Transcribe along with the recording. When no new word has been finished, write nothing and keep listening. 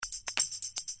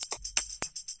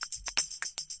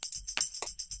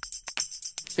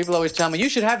People always tell me, you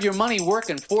should have your money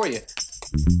working for you.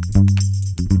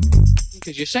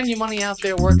 Because you send your money out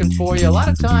there working for you, a lot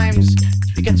of times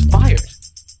it gets fired.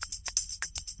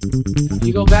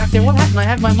 You go back there, what happened? I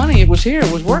had my money, it was here,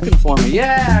 it was working for me.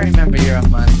 Yeah, I remember your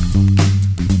money.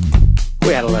 We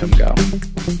had to let him go.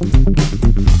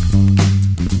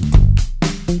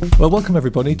 Well, welcome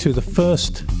everybody to the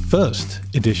first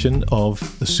edition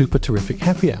of the Super Terrific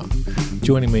Happy Hour.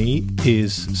 Joining me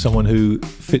is someone who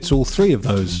fits all three of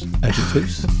those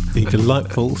adjectives, the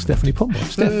delightful Stephanie Pomboy.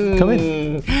 Steph, come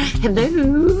in.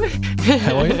 Hello.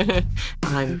 How are you?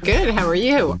 I'm good. How are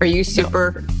you? Are you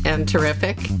super and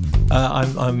terrific?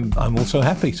 I'm also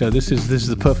happy. So this is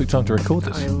the perfect time to record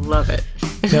this. I love it.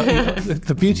 Now,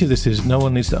 the beauty of this is no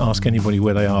one needs to ask anybody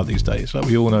where they are these days. Like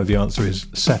we all know the answer is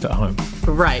sat at home.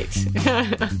 Right.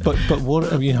 But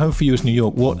what, I mean, home for you is New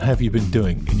York. What have you been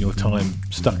doing in your time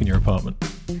stuck in your apartment?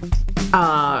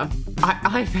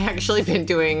 I've actually been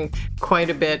doing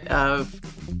quite a bit of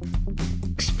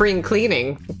spring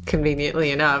cleaning,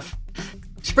 conveniently enough.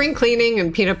 Spring cleaning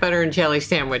and peanut butter and jelly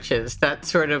sandwiches.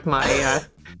 That's sort of my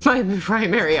my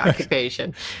primary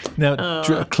occupation. Now,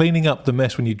 cleaning up the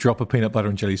mess when you drop a peanut butter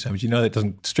and jelly sandwich, you know that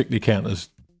doesn't strictly count as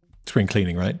spring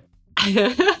cleaning, right?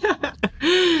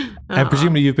 And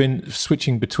presumably you've been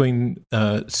switching between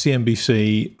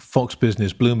CNBC, Fox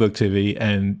Business, Bloomberg TV,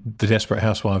 and the Desperate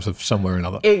Housewives of somewhere or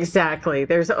another. Exactly.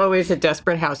 There's always a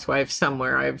Desperate Housewife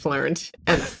somewhere, I've learned.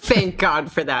 And thank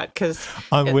God for that, because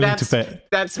I'm willing to bet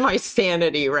that's my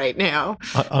sanity right now.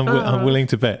 I'm willing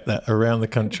to bet that around the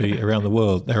country, around the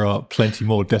world, there are plenty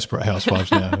more Desperate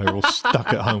Housewives now who are all stuck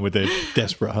at home with their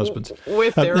desperate husbands.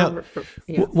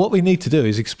 What we need to do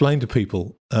is explain to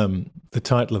people the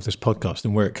title of this podcast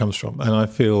and where it comes from. And I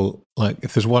feel like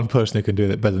if there's one person who can do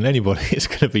that better than anybody, it's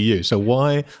going to be you. So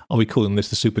why are we calling this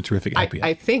the Super Terrific Happy Hour?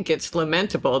 I think it's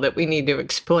lamentable that we need to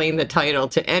explain the title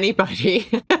to anybody.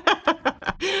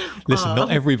 Listen,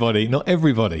 not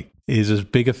everybody is as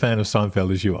big a fan of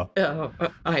Seinfeld as you are. Oh,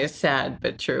 it's sad,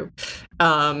 but true.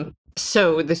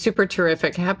 So the Super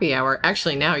Terrific Happy Hour,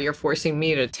 actually now you're forcing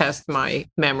me to test my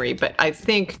memory, but I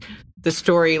think the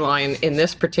storyline in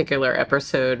this particular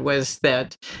episode was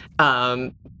that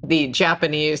the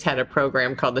Japanese had a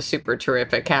program called the Super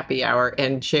Terrific Happy Hour,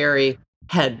 and Jerry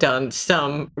had done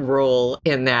some role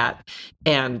in that.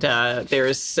 And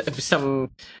there's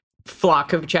some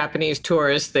flock of Japanese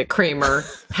tourists that Kramer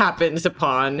happens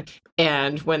upon.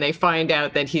 And when they find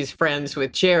out that he's friends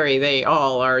with Jerry, they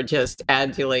all are just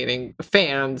adulating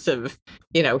fans of,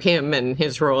 him and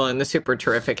his role in the Super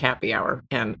Terrific Happy Hour.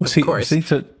 And of course,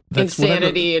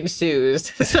 insanity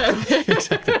ensues. So.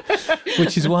 Exactly.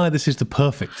 Which is why this is the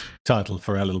perfect title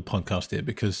for our little podcast here,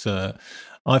 because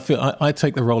I feel I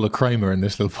take the role of Kramer in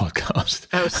this little podcast.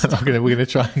 We're going to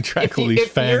try and track all these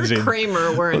fans in. If you're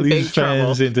Kramer, we're in big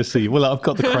trouble. In to see. Well, I've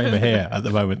got the Kramer hair at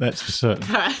the moment, that's for certain.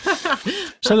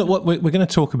 So look, we're going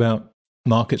to talk about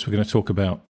markets. We're going to talk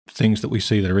about things that we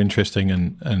see that are interesting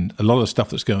and a lot of the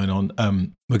stuff that's going on.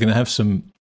 We're going to have some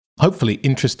hopefully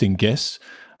interesting guests.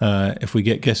 If we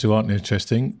get guests who aren't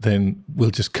interesting, then we'll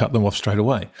just cut them off straight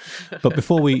away. But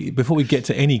before we get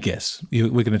to any guests, we're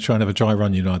going to try and have a dry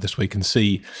run, this week and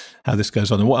see how this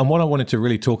goes on. And what I wanted to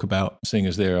really talk about, seeing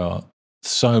as there are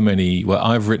so many, well,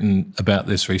 I've written about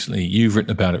this recently, you've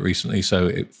written about it recently, so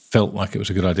it felt like it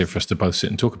was a good idea for us to both sit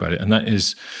and talk about it. And that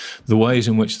is the ways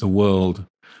in which the world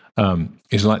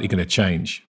is likely going to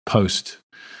change post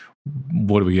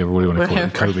what do we want to call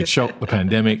it? COVID shock, the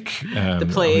pandemic, the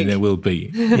plague. I mean, there will be,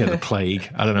 the plague.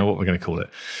 I don't know what we're going to call it.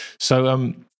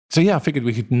 So I figured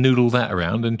we could noodle that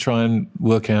around and try and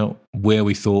work out where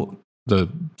we thought the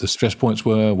stress points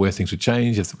were, where things would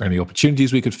change, if there were any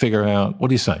opportunities we could figure out. What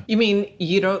do you say? You mean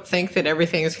you don't think that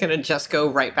everything is going to just go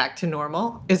right back to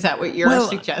normal? Is that what you're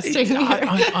suggesting?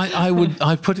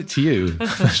 I put it to you,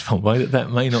 first of all,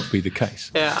 that may not be the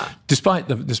case. Yeah. Despite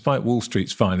Wall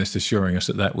Street's finest assuring us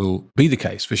that will be the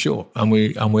case for sure, and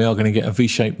we are going to get a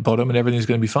V-shaped bottom and everything's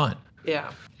going to be fine.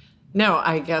 Yeah. No,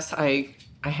 I guess I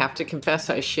have to confess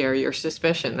I share your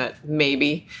suspicion that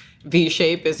maybe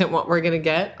V-shape isn't what we're going to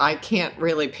get. I can't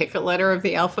really pick a letter of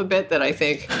the alphabet that I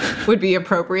think would be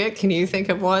appropriate. Can you think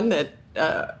of one that...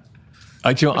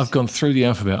 I've gone through the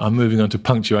alphabet. I'm moving on to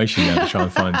punctuation now to try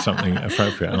and find something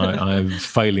appropriate, and I'm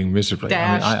failing miserably.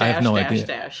 I have no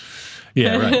idea.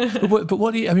 Yeah, right. But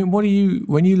what do you,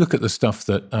 when you look at the stuff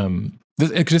that...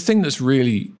 because the thing that's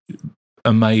really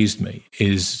amazed me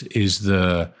is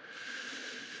the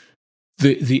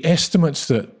estimates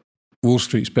that Wall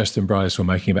Street's best and brightest were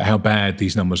making about how bad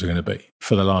these numbers are going to be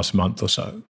for the last month or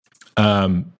so.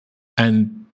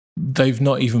 And they've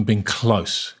not even been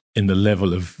close in the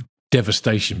level of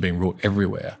devastation being wrought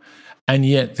everywhere. And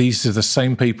yet these are the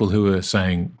same people who are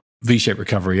saying V-shaped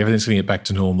recovery, everything's going to get back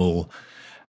to normal.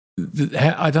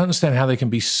 I don't understand how they can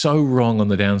be so wrong on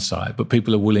the downside, but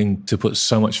people are willing to put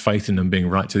so much faith in them being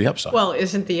right to the upside. Well,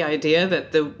 isn't the idea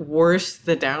that the worse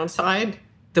the downside,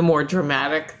 the more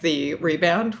dramatic the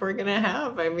rebound we're going to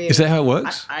have? I mean, is that how it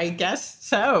works? I guess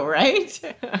so,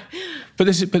 right? but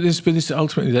this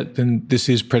ultimately then this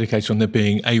is predicated on there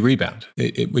being a rebound.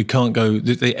 We can't go.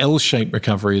 The L-shaped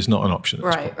recovery is not an option.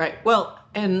 Right. Well,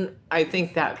 and I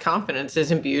think that confidence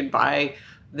is imbued by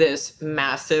this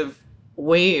massive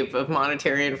wave of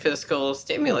monetary and fiscal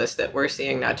stimulus that we're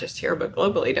seeing, not just here but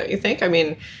globally. Don't you think? I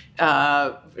mean,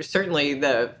 certainly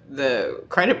the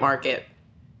credit market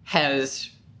has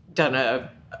done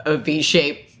a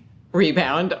V-shaped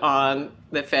rebound on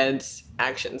the Fed's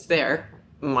actions there,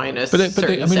 minus certain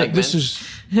segments.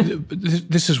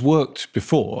 This has worked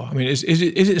before. I mean, is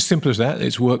it as simple as that?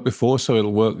 It's worked before, so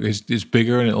it'll work. It's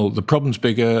bigger, and the problem's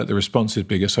bigger, the response is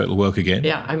bigger, so it'll work again.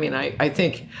 Yeah, I mean, I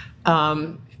think,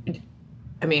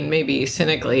 maybe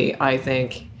cynically, I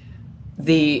think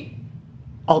the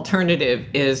alternative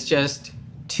is just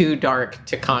too dark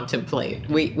to contemplate.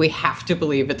 We have to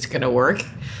believe it's going to work,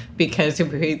 because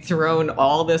if we've thrown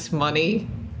all this money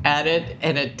at it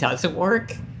and it doesn't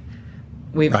work,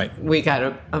 we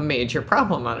got a major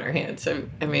problem on our hands.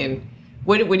 I mean,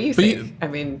 what do you think?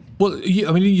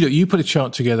 You put a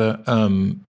chart together,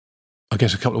 I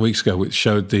guess a couple of weeks ago, which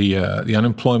showed the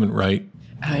unemployment rate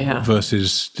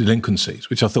versus delinquencies,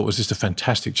 which I thought was just a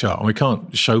fantastic chart. And we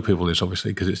can't show people this,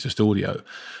 obviously, because it's just audio.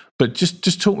 But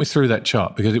just talk me through that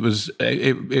chart, because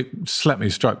it slapped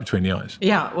me straight between the eyes.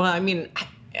 Yeah, well, I mean,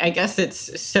 I guess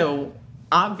it's so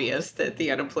obvious that the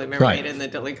unemployment rate and the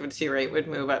delinquency rate would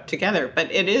move up together.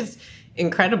 But it is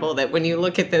incredible that when you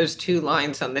look at those two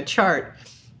lines on the chart,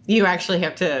 you actually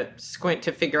have to squint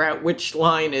to figure out which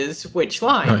line is which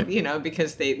line,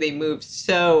 because they move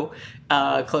so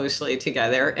closely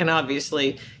together. And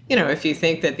obviously, if you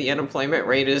think that the unemployment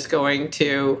rate is going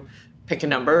to pick a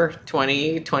number,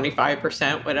 20,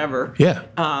 25%, whatever,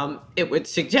 it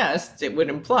would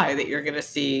imply that you're going to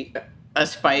see a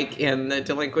spike in the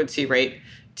delinquency rate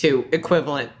to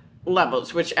equivalent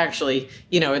levels, which actually,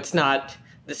 it's not,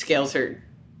 the scales are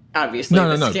obviously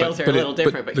scales are a little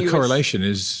different. But the correlation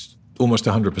is almost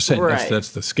 100%. Right.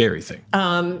 That's the scary thing.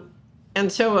 And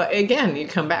so again, you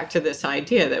come back to this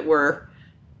idea that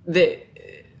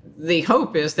the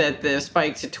hope is that the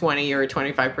spike to 20 or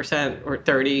 25% or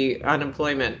 30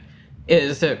 unemployment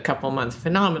is a couple month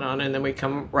phenomenon, and then we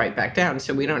come right back down.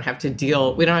 So we don't have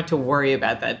to worry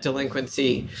about that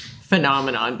delinquency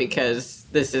phenomenon, because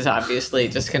this is obviously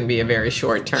just going to be a very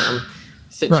short term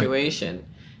situation.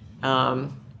 Right.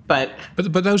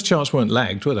 But those charts weren't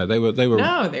lagged, were they? They were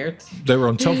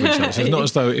on top of each other. So it's not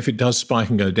as though if it does spike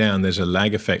and go down, there's a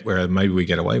lag effect where maybe we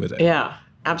get away with it. Yeah,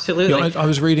 absolutely. I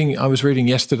was reading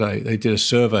yesterday. They did a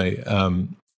survey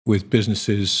with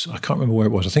businesses. I can't remember where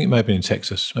it was. I think it may have been in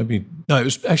Texas. It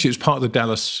was part of the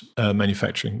Dallas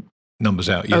manufacturing numbers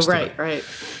out yesterday. Oh, right.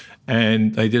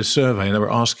 And they did a survey, and they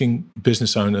were asking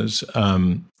business owners,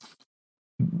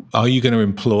 are you going to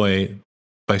employ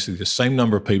basically the same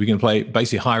number of people? You're going to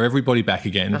basically hire everybody back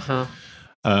again.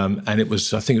 And I think it was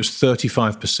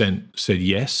 35% said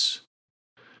yes.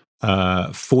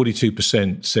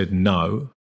 42% said no.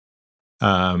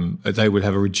 They would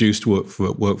have a reduced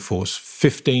workforce.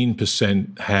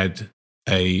 15% had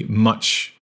a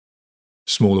much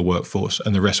smaller workforce,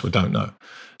 and the rest don't know.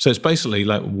 So it's basically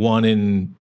like one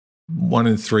in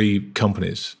 3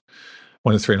 companies,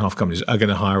 1 in 3.5 companies are going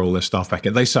to hire all their staff back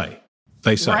in. They say.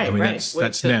 That's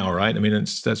now, right? I mean,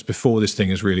 that's before this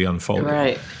thing is really unfolded.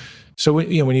 Right. So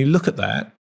when you look at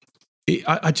that,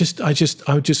 I'm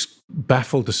just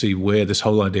baffled to see where this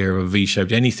whole idea of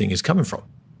V-shaped anything is coming from.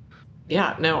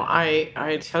 Yeah, no,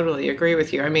 I totally agree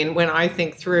with you. I mean, when I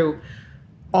think through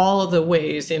all of the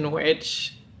ways in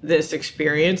which this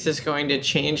experience is going to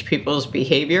change people's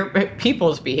behavior,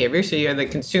 so you're the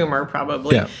consumer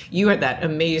probably. Yeah. You had that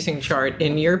amazing chart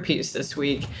in your piece this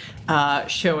week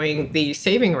showing the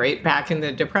saving rate back in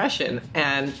the Depression,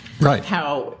 and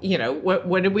how,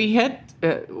 what did we hit?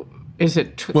 Is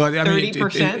it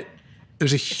 30%? There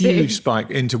was a huge spike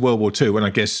into World War II, when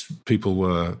I guess people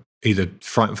were either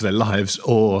frightened for their lives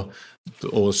or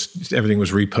everything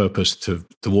was repurposed to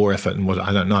the war effort, and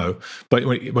I don't know. But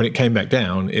when it came back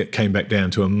down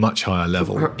to a much higher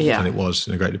level than it was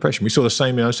in the Great Depression. We saw the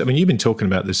same. I mean, you've been talking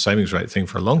about this savings rate thing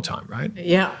for a long time, right?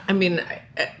 Yeah. I mean,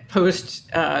 post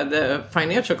the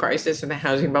financial crisis and the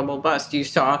housing bubble bust, you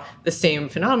saw the same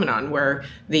phenomenon where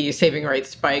the saving rate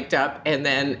spiked up and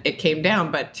then it came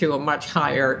down, but to a much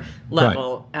higher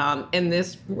level. Right. And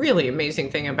this really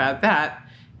amazing thing about that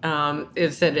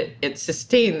is that it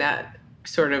sustained that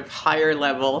sort of higher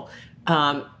level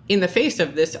in the face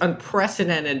of this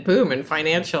unprecedented boom in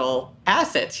financial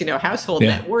assets. Household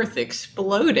net worth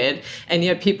exploded, and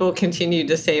yet people continued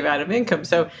to save out of income.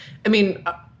 So, I mean,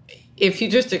 if you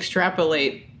just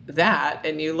extrapolate that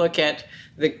and you look at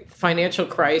the financial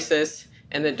crisis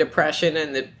and the depression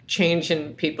and the change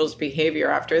in people's behavior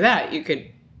after that, you could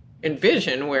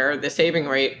envision where the saving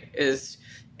rate is,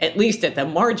 at least at the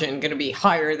margin, going to be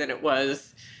higher than it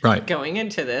was going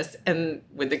into this. And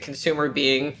with the consumer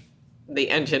being the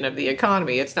engine of the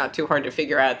economy, it's not too hard to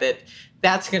figure out that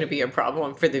that's going to be a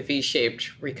problem for the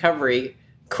V-shaped recovery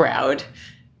crowd.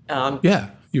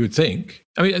 You would think.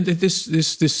 I mean, this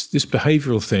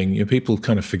behavioral thing, people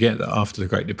kind of forget that after the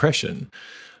Great Depression,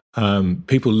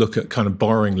 people look at kind of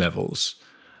borrowing levels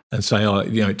and say,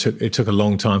 it took a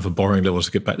long time for borrowing levels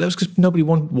to get back. That was because nobody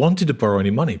wanted to borrow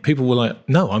any money. People were like,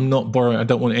 no, I'm not borrowing. I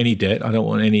don't want any debt. I don't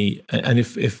want any. And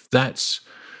if that's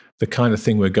the kind of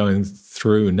thing we're going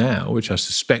through now, which I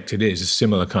suspect it is, a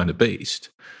similar kind of beast,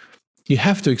 you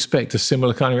have to expect a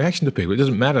similar kind of reaction to people. It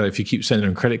doesn't matter if you keep sending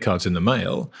them credit cards in the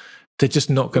mail. They're just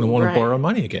not going to want to borrow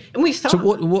money again. And we saw.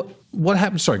 So what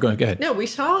happened? Sorry, go ahead. No, we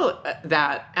saw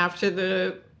that after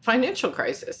the financial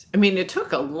crisis. I mean, it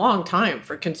took a long time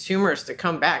for consumers to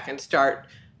come back and start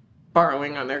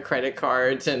borrowing on their credit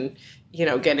cards and,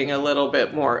 getting a little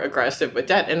bit more aggressive with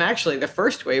debt. And actually, the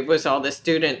first wave was all the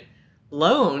student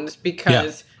loans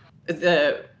because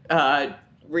the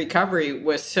recovery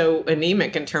was so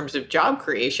anemic in terms of job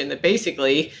creation that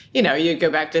basically, you'd go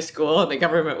back to school and the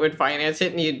government would finance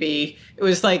it and it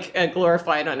was like a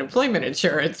glorified unemployment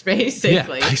insurance,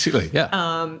 basically. Yeah, basically,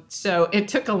 yeah. So it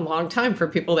took a long time for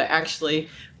people to actually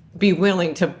be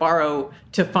willing to borrow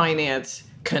to finance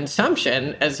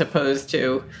consumption as opposed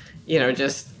to,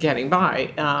 just getting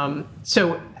by.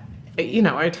 So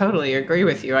I totally agree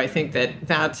with you. I think that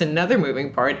that's another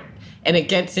moving part. And it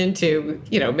gets into,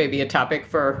 maybe a topic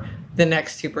for the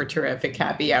next super terrific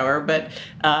happy hour, but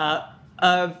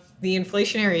of the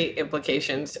inflationary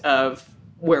implications of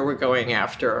where we're going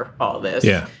after all this.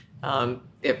 Yeah.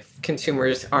 If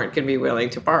consumers aren't going to be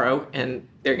willing to borrow and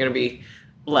they're going to be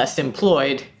less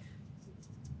employed,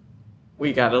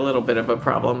 we got a little bit of a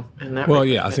problem in that. Well,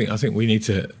 yeah, I think we need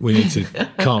to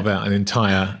carve out an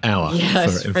entire hour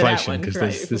for inflation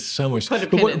because there's so much.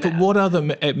 But what other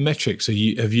metrics have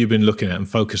you been looking at and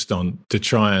focused on to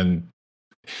try and?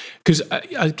 Because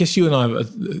I guess you and I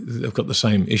have got the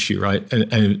same issue, right?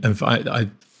 And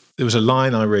there was a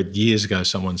line I read years ago.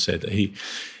 Someone said that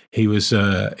he was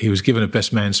given a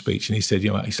best man speech, and he said,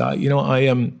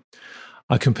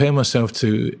 I compare myself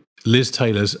to Liz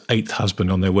Taylor's 8th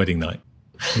husband on their wedding night.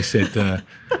 He said,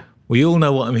 we all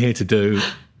know what I'm here to do,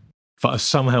 but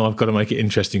somehow I've got to make it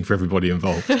interesting for everybody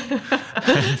involved.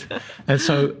 and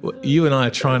so you and I are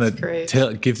trying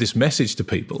to give this message to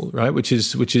people, right? Which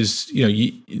is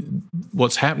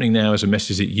what's happening now is a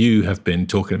message that you have been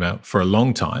talking about for a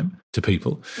long time to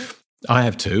people. I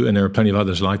have too, and there are plenty of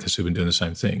others like us who've been doing the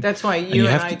same thing. That's why you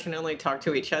and I can only talk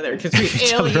to each other because we've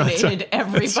alienated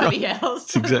everybody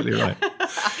else. That's exactly right.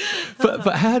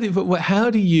 But how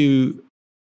do you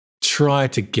try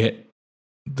to get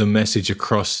the message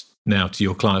across now to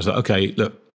your clients? Like, okay,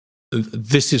 look,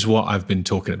 this is what I've been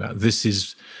talking about. This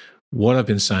is what I've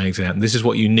been saying to them. This is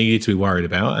what you needed to be worried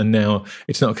about. And now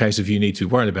it's not a case of you need to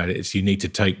be worried about it. It's you need to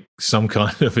take some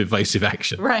kind of evasive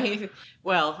action. Right.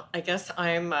 Well, I guess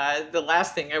I'm the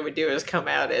last thing I would do is come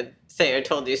out and say I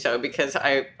told you so, because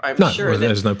I'm sure that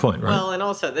there's no point, right? Well, and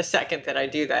also the second that I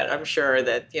do that, I'm sure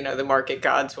that the market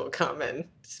gods will come and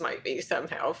smite me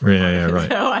somehow. Yeah, right.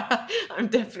 So I'm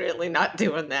definitely not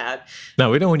doing that. No,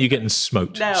 we don't want you getting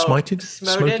smoked. No, smited,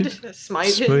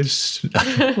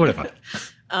 smited, whatever.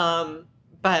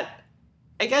 But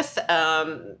I guess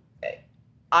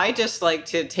I just like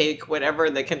to take whatever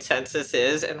the consensus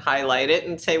is and highlight it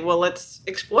and say, well, let's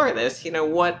explore this.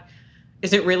 What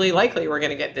is it really likely we're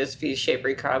going to get this V-shaped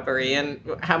recovery? And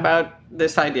how about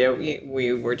this idea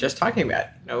we were just talking about,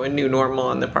 a new normal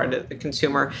on the part of the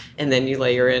consumer, and then you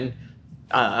layer in,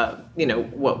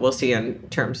 what we'll see in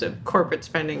terms of corporate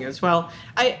spending as well.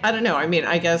 I don't know. I mean,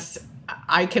 I guess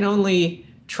I can only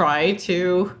try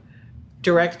to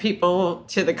direct people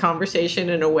to the conversation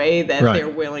in a way that they're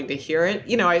willing to hear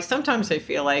it. Sometimes I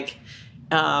feel like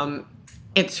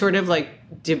it's sort of like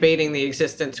debating the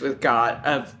existence of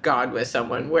God with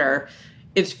someone, where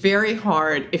it's very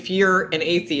hard if you're an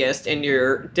atheist and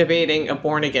you're debating a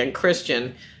born again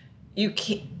Christian. You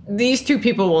can't, these two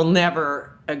people will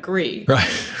never agree. Right.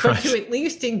 But to at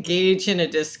least engage in a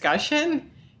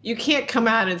discussion, you can't come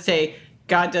out and say,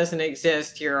 God doesn't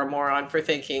exist, you're a moron for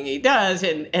thinking he does,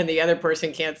 and the other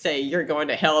person can't say you're going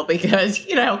to hell because,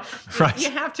 you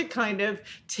have to kind of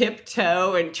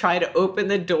tiptoe and try to open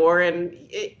the door. And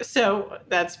so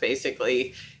that's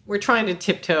basically, we're trying to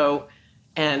tiptoe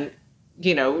and,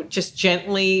 just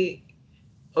gently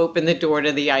open the door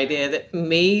to the idea that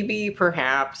maybe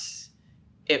perhaps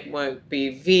it won't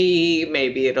be V,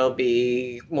 maybe it'll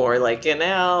be more like an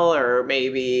L, or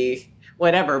maybe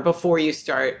whatever, before you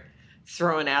start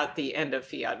throwing out the end of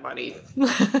fiat money.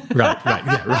 Right.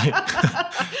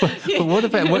 But what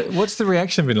about, what's the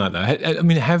reaction been like that? I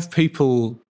mean, have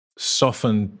people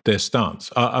softened their stance?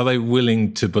 Are they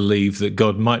willing to believe that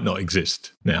God might not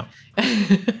exist now?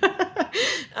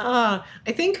 I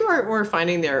think we're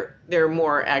finding they're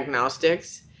more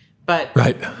agnostics, but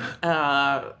right.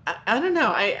 I don't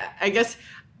know. I guess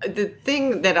the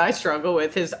thing that I struggle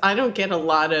with is I don't get a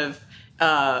lot of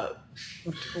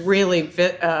really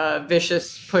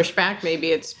vicious pushback.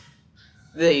 Maybe it's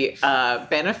the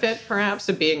benefit, perhaps,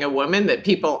 of being a woman, that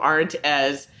people aren't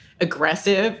as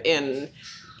aggressive in,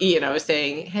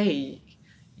 saying, "Hey,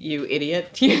 you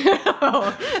idiot,"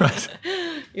 Right.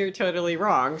 You're totally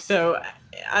wrong. So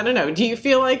I don't know. Do you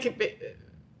feel like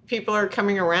people are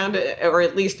coming around, or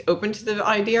at least open to the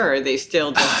idea, or are they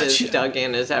still just as dug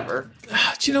in as ever?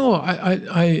 Do you know what?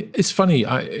 It's funny.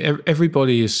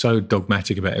 Everybody is so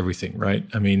dogmatic about everything, right?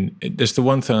 I mean, there's the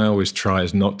one thing I always try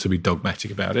is not to be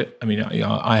dogmatic about it. I mean,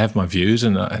 I have my views,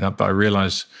 but I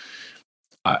realize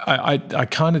I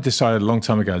kind of decided a long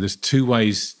time ago. There's two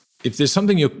ways. If there's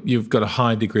something you've got a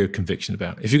high degree of conviction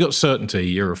about, if you've got certainty,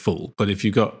 you're a fool. But if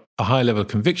you've got a high level of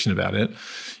conviction about it,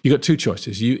 you've got two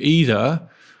choices. You either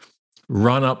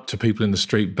run up to people in the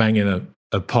street, banging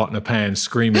a pot and a pan,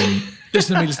 screaming,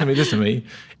 listen to me,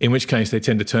 in which case they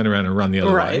tend to turn around and run the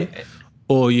other way.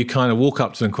 Or you kind of walk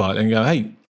up to them quietly and go,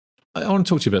 hey, I want to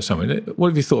talk to you about something. What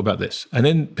have you thought about this? And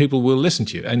then people will listen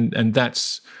to you. And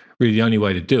that's really the only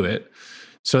way to do it.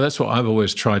 So that's what I've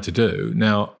always tried to do.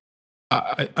 Now,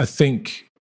 I think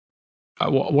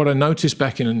what I noticed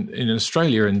back in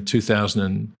Australia in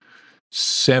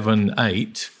 2007,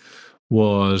 8,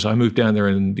 was I moved down there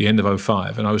in the end of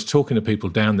 2005, and I was talking to people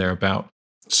down there about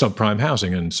subprime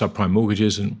housing and subprime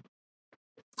mortgages. And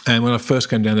when I first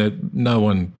came down there,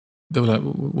 they were like,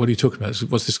 what are you talking about?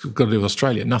 What's this got to do with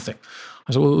Australia? Nothing.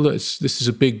 I said, well, look, this is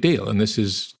a big deal, and this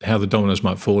is how the dominoes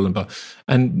might fall.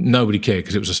 And nobody cared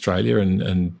because it was Australia,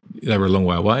 and they were a long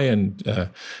way away. And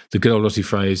the good old Aussie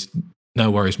phrase,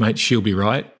 no worries, mate, she'll be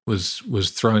right,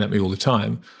 was thrown at me all the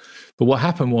time. But what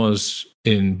happened was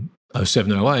in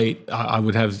 2007 and 2008, I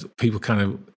would have people kind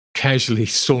of casually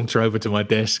saunter over to my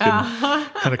desk and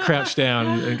kind of crouch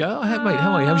down and go, oh, hey, mate,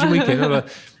 how are you? How was your weekend? I'm like,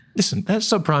 listen, that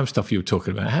subprime stuff you were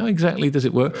talking about, how exactly does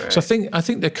it work? Right. So I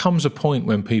think there comes a point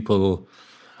when people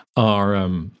are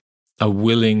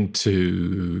willing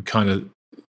to kind of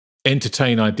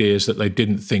entertain ideas that they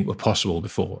didn't think were possible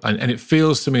before. And it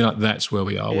feels to me like that's where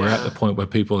we are. Yeah. We're at the point where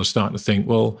people are starting to think,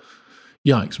 well,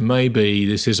 yikes, maybe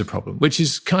this is a problem, which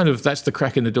is kind of, that's the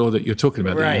crack in the door that you're talking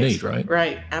about that you need, right?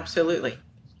 Right, absolutely.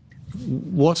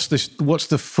 What's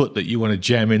the foot that you want to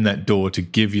jam in that door to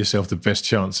give yourself the best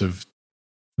chance of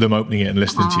them opening it and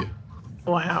listening to you?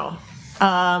 Wow.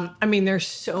 I mean, there's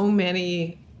so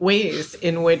many ways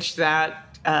in which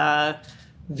that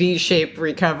V-shaped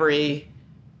recovery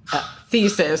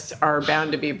thesis are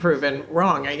bound to be proven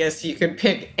wrong. I guess you could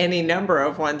pick any number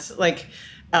of ones, like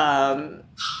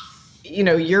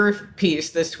your piece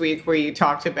this week where you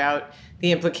talked about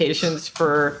the implications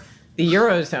for the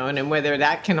Eurozone and whether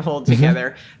that can hold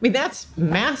together. I mean, that's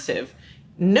massive.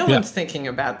 No one's thinking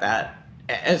about that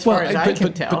as far as I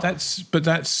can tell. But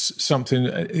that's something,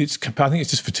 I think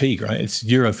it's just fatigue, right? It's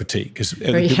Euro fatigue, because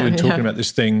people have been talking about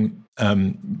this thing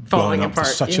blowing up for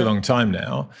such a long time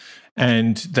now.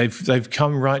 And they've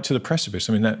come right to the precipice.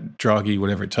 I mean, that Draghi,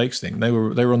 whatever it takes thing, they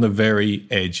were on the very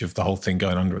edge of the whole thing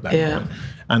going under at that point,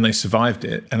 and they survived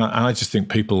it. And I just think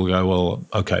people go, well,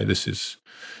 okay, this is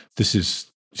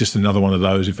just another one of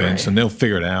those events, and they'll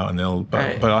figure it out, and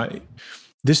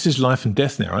this is life and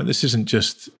death now, right? This isn't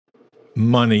just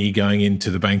money going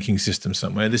into the banking system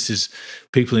somewhere. This is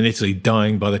people in Italy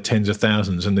dying by the tens of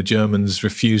thousands and the Germans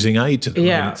refusing aid to them.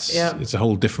 It's a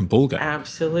whole different ballgame.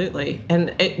 Absolutely.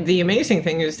 And the amazing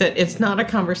thing is that it's not a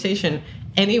conversation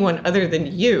anyone other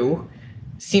than you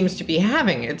seems to be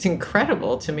having. It's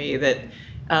incredible to me that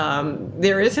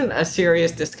there isn't a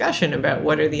serious discussion about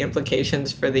what are the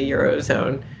implications for the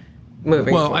Eurozone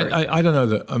moving Well, forward? I don't know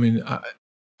that. I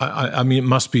mean, it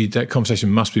must be that conversation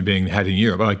must be being had in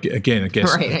Europe. Again, I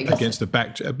guess against the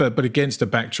but against the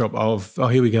backdrop of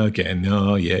here we go again.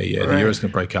 Oh yeah, the euro's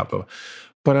going to break up.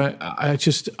 But I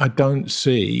don't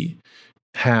see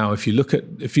how if you look at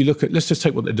let's just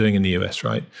take what they're doing in the US,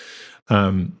 right?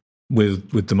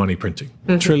 With the money printing,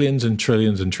 trillions and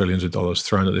trillions and trillions of dollars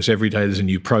thrown at this every day. There's a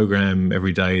new program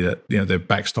every day that they're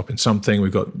backstopping something.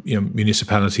 We've got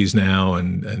municipalities now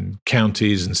and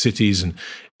counties and cities and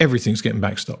everything's getting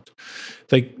backstopped.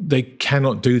 They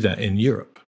cannot do that in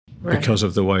Europe because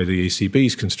of the way the ECB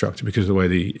is constructed, because of the way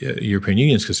the European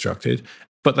Union is constructed.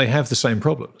 But they have the same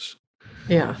problems.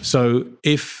 Yeah. So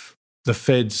if the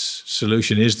Fed's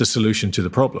solution is the solution to the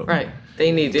problem, right?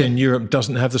 They need it. Then Europe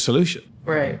doesn't have the solution,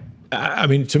 right? I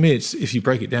mean, to me, it's if you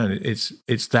break it down,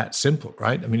 it's that simple,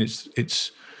 right? I mean,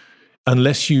 it's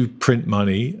unless you print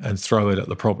money and throw it at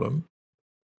the problem,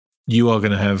 you are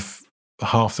going to have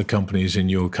half the companies in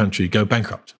your country go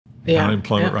bankrupt. Yeah,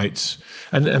 unemployment rates,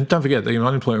 and don't forget the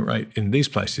unemployment rate in these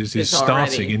places is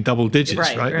starting in double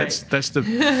digits, right? That's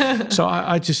the. So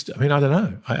I don't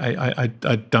know.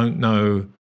 I don't know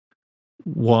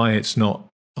why it's not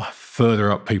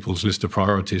further up people's list of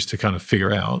priorities to kind of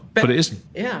figure out, but it isn't.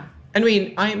 Yeah. I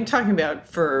mean, I'm talking about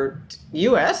for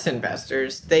U.S.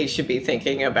 investors, they should be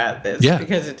thinking about this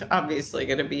because it's obviously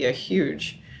going to be a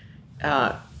huge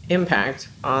impact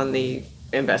on the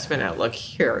investment outlook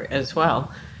here as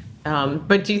well.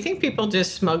 But do you think people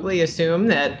just smugly assume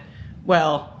that,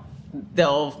 well,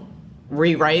 they'll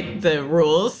rewrite the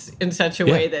rules in such a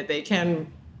way that they can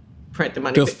print the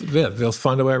money? They'll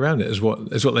find a way around it, is what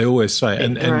they always say.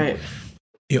 And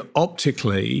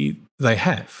optically, they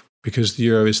have, because the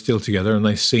euro is still together and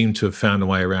they seem to have found a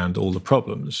way around all the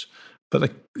problems.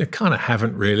 But they kind of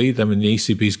haven't really. I mean, the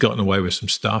ECB's gotten away with some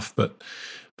stuff, but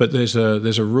there's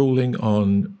a ruling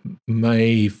on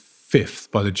May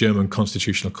 5th by the German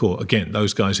Constitutional Court. Again,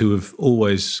 those guys who have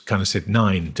always kind of said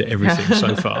 9 to everything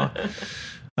so far.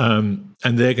 And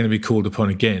they're going to be called upon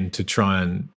again to try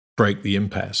and break the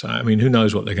impasse. I mean, who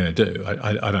knows what they're going to do?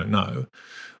 I don't know.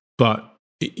 But,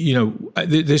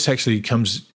 this actually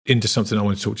comes into something I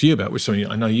want to talk to you about, which is something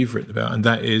I know you've written about, and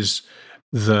that is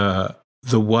the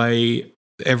way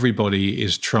everybody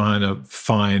is trying to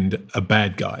find a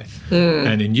bad guy.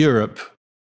 And in Europe,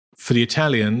 for the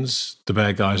Italians, the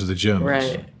bad guys are the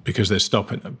Germans because they're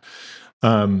stopping them.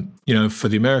 For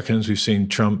the Americans, we've seen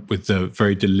Trump with the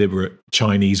very deliberate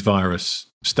Chinese virus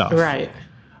stuff. Right.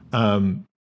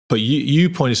 But you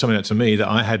pointed something out to me that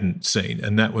I hadn't seen,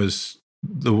 and that was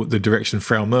the direction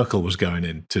Frau Merkel was going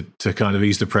in to kind of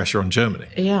ease the pressure on Germany.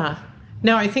 Yeah.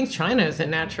 No, I think China is a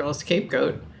natural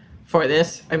scapegoat for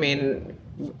this. I mean,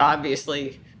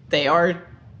 obviously, they are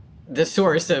the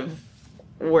source of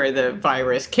where the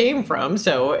virus came from,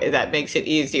 so that makes it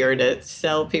easier to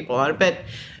sell people on it. But,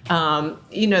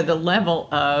 the level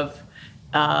of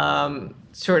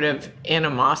sort of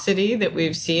animosity that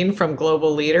we've seen from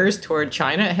global leaders toward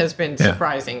China has been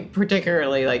surprising,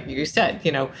 particularly, like you said,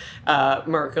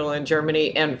 Merkel in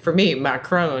Germany, and for me,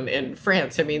 Macron in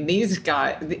France. I mean, these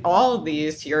guys, all of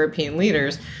these European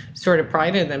leaders sort of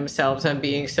prided themselves on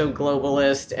being so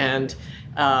globalist, and,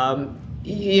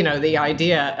 the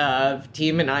idea of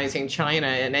demonizing China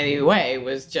in any way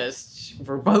was just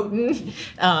verboten,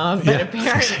 but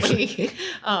apparently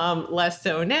less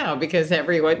so now, because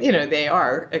everyone, they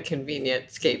are a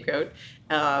convenient scapegoat.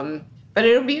 But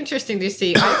it'll be interesting to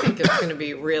see. I think it's going to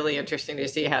be really interesting to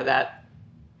see how that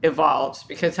evolves,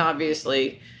 because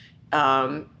obviously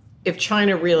if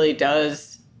China really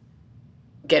does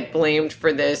get blamed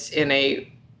for this in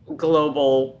a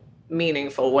global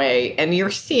meaningful way, and you're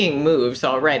seeing moves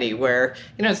already where,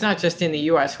 it's not just in the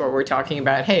US where we're talking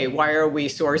about, hey, why are we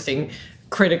sourcing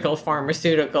critical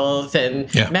pharmaceuticals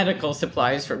and medical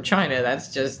supplies from China?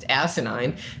 That's just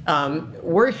asinine.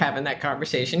 We're having that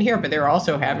conversation here, but they're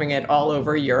also having it all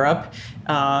over Europe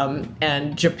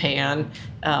and Japan.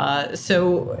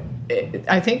 So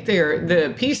I think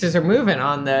the pieces are moving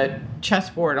on the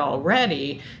chessboard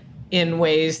already in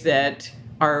ways that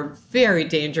are very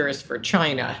dangerous for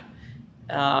China.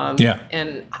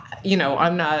 And,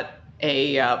 I'm not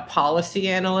a policy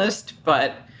analyst,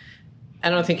 but I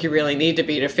don't think you really need to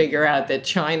be to figure out that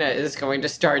China is going to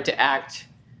start to act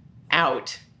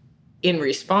out in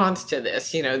response to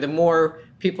this. The more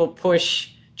people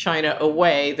push China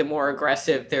away, the more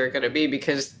aggressive they're going to be,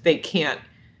 because they can't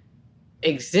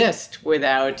exist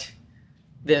without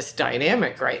this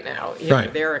dynamic right now.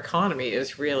 Their economy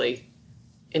is really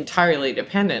entirely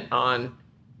dependent on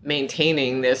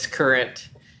maintaining this current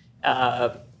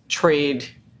trade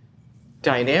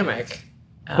dynamic.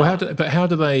 How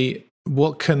do they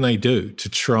what can they do to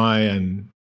try and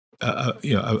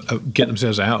get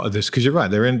themselves out of this? Because you're right,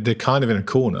 they're kind of in a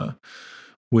corner,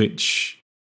 which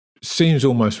seems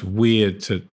almost weird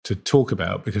to talk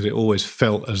about, because it always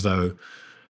felt as though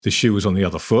the shoe was on the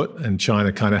other foot and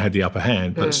China kind of had the upper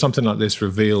hand. But something like this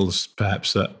reveals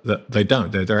perhaps that they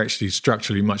don't. They're actually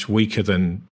structurally much weaker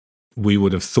than we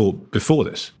would have thought before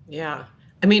this. Yeah.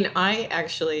 I mean, I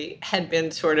actually had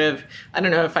been sort of, I don't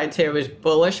know if I'd say I was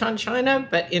bullish on China,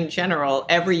 but in general,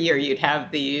 every year you'd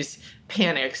have these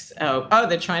panics of, oh,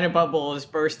 the China bubble is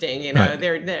bursting, Right.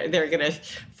 they're going to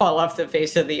fall off the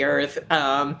face of the earth.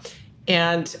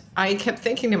 And I kept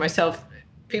thinking to myself,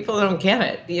 people don't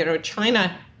get it.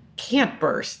 China can't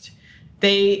burst.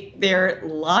 Their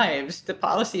lives, the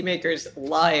policymakers'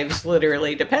 lives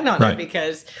literally depend on Right. it,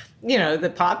 because,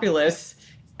 the populace,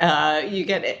 you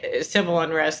get civil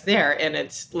unrest there and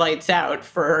it's lights out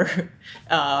for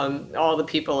all the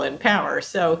people in power.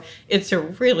 So it's a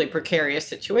really precarious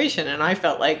situation. And I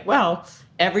felt like, well,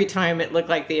 every time it looked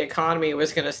like the economy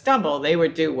was going to stumble, they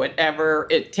would do whatever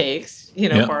it takes,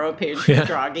 borrow a page from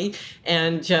Draghi,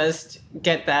 and just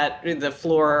get the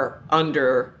floor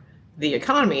under the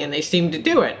economy. And they seem to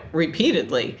do it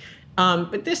repeatedly.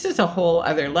 But this is a whole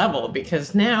other level,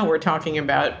 because now we're talking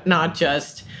about not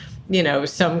just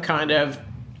some kind of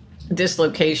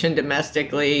dislocation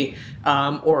domestically,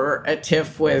 or a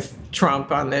tiff with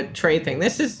Trump on the trade thing.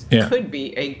 This could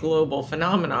be a global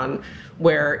phenomenon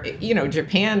where,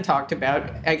 Japan talked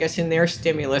about, I guess in their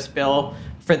stimulus bill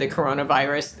for the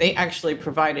coronavirus, they actually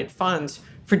provided funds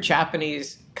for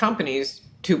Japanese companies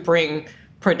to bring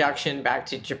production back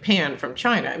to Japan from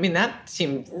China. I mean, that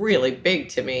seemed really big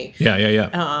to me. Yeah.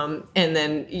 And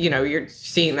then, you're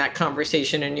seeing that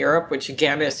conversation in Europe, which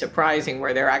again is surprising,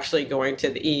 where they're actually going to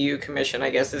the EU Commission,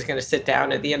 I guess, is going to sit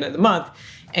down at the end of the month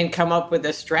and come up with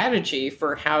a strategy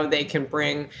for how they can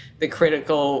bring the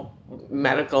critical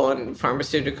medical and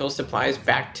pharmaceutical supplies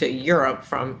back to Europe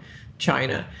from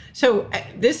China. So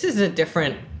this is a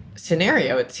different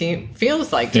scenario, it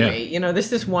feels like to me.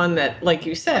 This is one that, like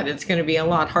you said, it's going to be a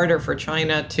lot harder for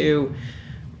China to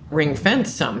ring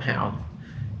fence somehow.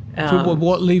 So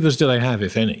what levers do they have,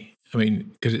 if any? I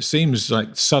mean, because it seems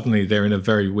like suddenly they're in a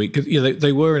very weak.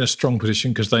 They were in a strong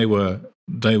position because they were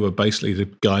basically the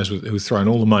guys who were throwing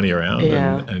all the money around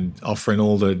and offering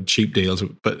all the cheap deals.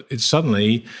 But it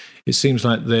seems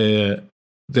like they're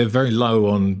very low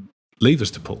on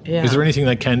levers to pull. Yeah. Is there anything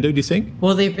they can do, do you think?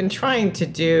 Well, they've been trying to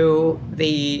do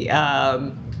the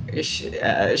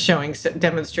showing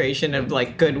demonstration of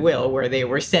like goodwill, where they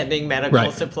were sending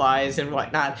medical supplies and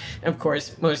whatnot. Of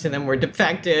course, most of them were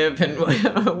defective and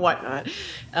whatnot.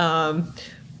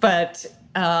 But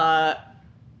I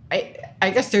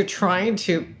guess they're trying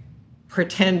to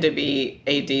pretend to be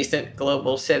a decent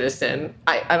global citizen.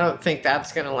 I don't think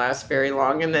that's going to last very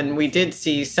long. And then we did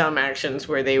see some actions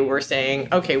where they were saying,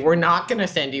 okay, we're not going to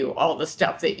send you all the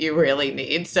stuff that you really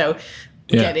need. So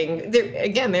they're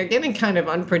getting kind of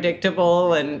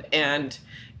unpredictable, and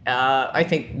I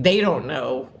think they don't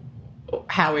know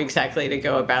how exactly to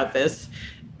go about this,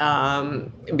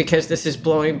 because this is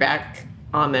blowing back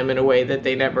on them in a way that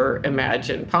they never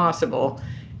imagined possible.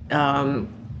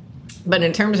 But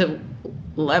in terms of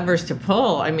levers to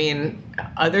pull, I mean,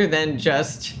 other than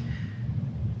just,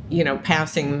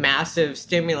 passing massive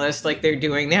stimulus like they're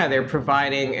doing now, they're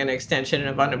providing an extension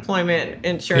of unemployment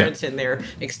insurance, and they're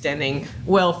extending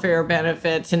welfare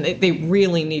benefits, and they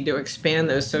really need to expand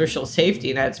those social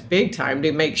safety nets big time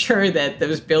to make sure that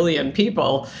those billion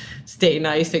people stay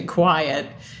nice and quiet.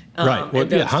 Right. Well,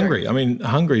 Hungary. I mean,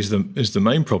 Hungary is the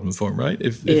main problem for them, right?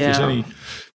 If there's any.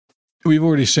 We've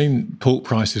already seen pork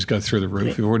prices go through the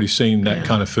roof. We've already seen that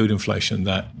kind of food inflation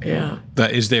that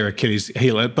is their Achilles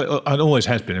heel. But it always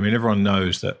has been. I mean, everyone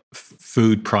knows that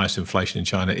food price inflation in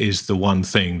China is the one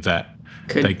thing that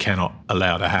they cannot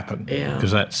allow to happen.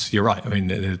 Because you're right. I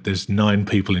mean, there's 9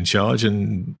 people in charge,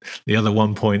 and the other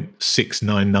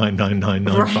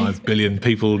 1.6999995 billion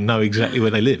people know exactly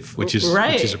where they live, which is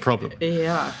a problem.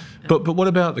 Yeah. But what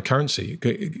about the currency?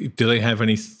 Do they have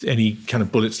any kind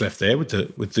of bullets left there with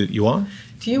the yuan?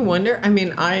 Do you wonder? I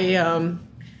mean, I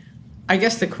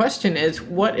guess the question is,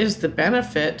 what is the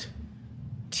benefit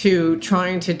to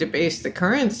trying to debase the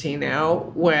currency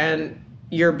now when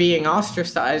you're being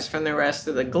ostracized from the rest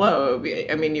of the globe?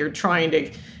 I mean, you're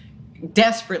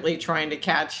desperately trying to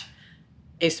catch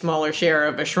a smaller share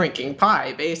of a shrinking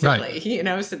pie, basically,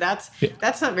 so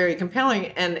that's not very compelling.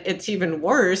 And it's even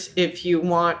worse if you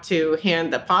want to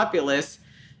hand the populace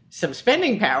some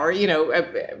spending power,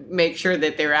 make sure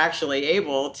that they're actually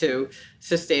able to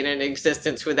sustain an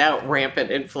existence without rampant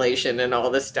inflation and all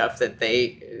the stuff that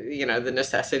they, the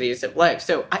necessities of life.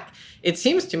 So it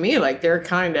seems to me like they're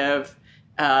kind of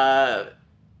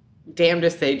damned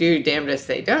if they do, damned if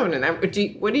they don't. And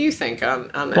what do you think on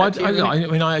that?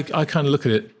 Well, I kind of look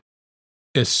at it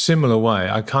a similar way.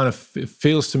 It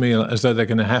feels to me as though they're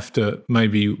going to have to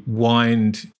maybe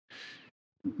wind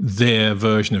their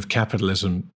version of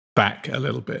capitalism back a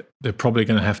little bit. They're probably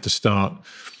going to have to start,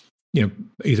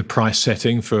 either price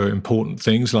setting for important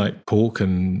things like pork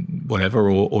and whatever,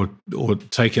 or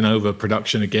taking over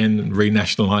production again and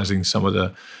renationalizing some of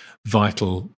the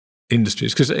vital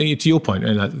industries. Because to your point,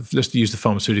 and let's use the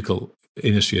pharmaceutical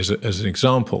industry as an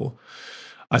example,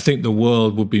 I think the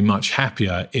world would be much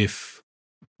happier if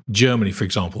Germany, for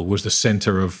example, was the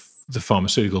center of the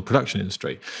pharmaceutical production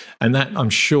industry. And that, I'm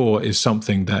sure, is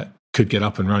something that could get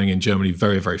up and running in Germany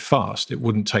very, very fast. It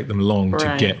wouldn't take them long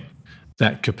to get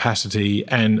that capacity.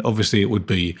 And obviously it would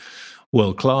be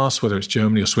world class, whether it's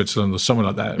Germany or Switzerland or somewhere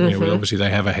like that. Obviously they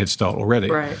have a head start already.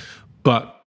 Right.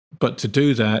 But to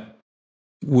do that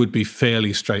would be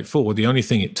fairly straightforward. The only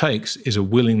thing it takes is a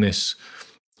willingness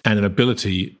and an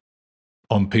ability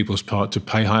on people's part to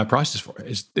pay higher prices for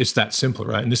it. It's that simple,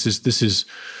 right? And this is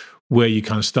where you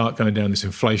kind of start going down this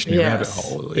inflationary rabbit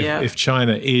hole. If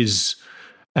China is,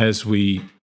 as we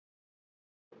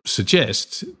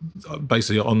suggest,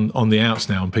 basically on the outs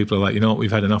now, and people are like,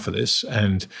 we've had enough of this,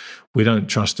 and we don't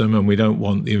trust them, and we don't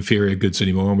want the inferior goods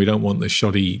anymore, and we don't want the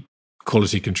shoddy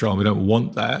quality control, and we don't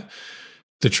want that.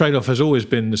 The trade-off has always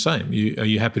been the same. Are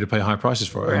you happy to pay high prices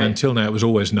for it? Right. And until now, it was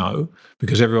always no,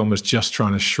 because everyone was just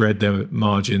trying to shred their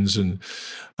margins and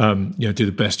do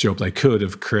the best job they could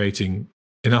of creating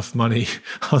enough money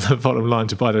on the bottom line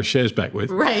to buy those shares back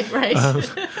with. Right.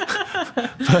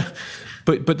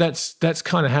 But that's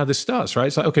kind of how this starts, right?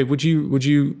 It's like, okay, would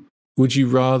you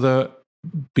rather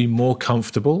be more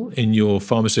comfortable in your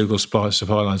pharmaceutical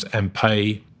supply lines and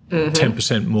pay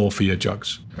 10% more for your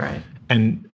drugs? Right.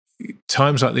 And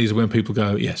times like these are when people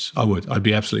go, yes, I would. I'd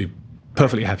be absolutely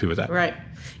perfectly happy with that. Right.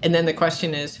 And then the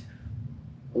question is,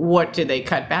 what do they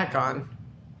cut back on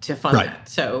to fund that?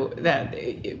 So that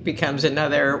it becomes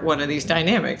another one of these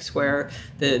dynamics where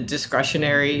the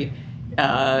discretionary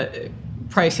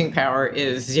pricing power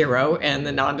is zero, and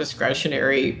the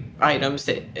non-discretionary items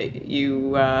that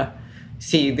you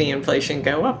see the inflation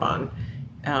go up on.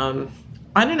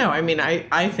 I don't know. I mean,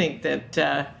 I think that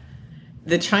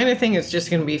the China thing is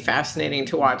just going to be fascinating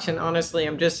to watch. And honestly,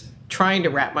 I'm just trying to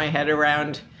wrap my head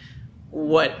around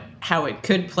how it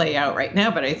could play out right now.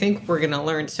 But I think we're going to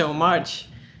learn so much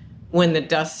when the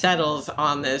dust settles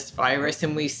on this virus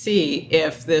and we see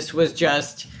if this was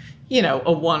just,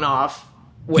 a one-off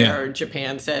where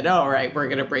Japan said, all right, we're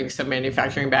going to bring some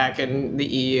manufacturing back, and the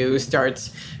EU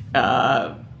starts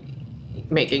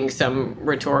making some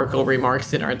rhetorical remarks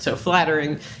that aren't so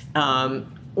flattering.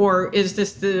 Or is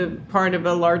this the part of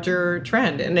a larger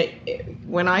trend? And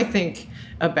when I think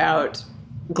about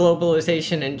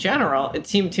globalization in general, it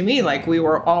seemed to me like we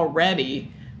were already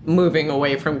moving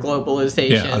away from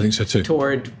globalization. Yeah, I think so too.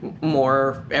 Toward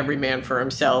more every man for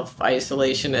himself,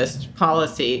 isolationist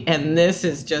policy. And this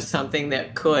is just something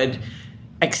that could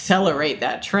accelerate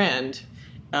that trend.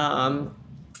 One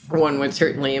would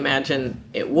certainly imagine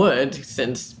it would,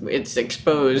 since it's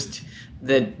exposed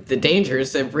the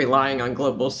dangers of relying on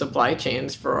global supply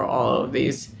chains for all of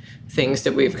these things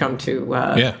that we've come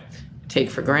to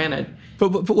take for granted.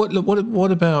 But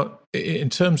what about in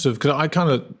terms of, because I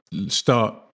kind of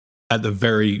start at the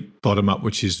very bottom up,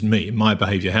 which is my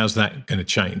behavior. How's that going to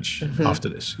change after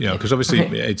this? Because obviously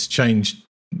it's changed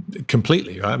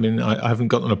completely, right? I mean, I haven't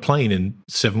gotten on a plane in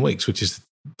 7 weeks, I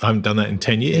haven't done that in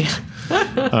 10 years.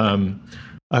 I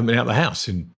haven't been out of the house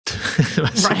in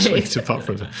 6 weeks, apart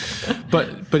from that.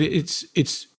 But it's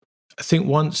I think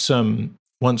once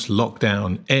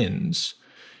lockdown ends,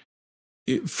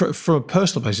 for a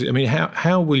personal basis, I mean,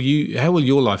 how will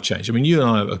your life change? I mean, you and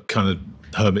I are kind of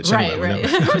hermits anyway. We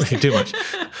don't really do much.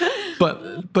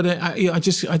 But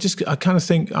I kind of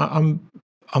think I'm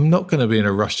not going to be in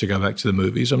a rush to go back to the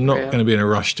movies. I'm not going to be in a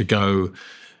rush to go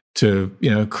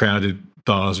to crowded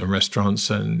bars and restaurants,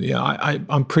 and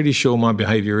I'm pretty sure my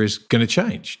behavior is going to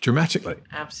change dramatically.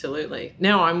 Absolutely.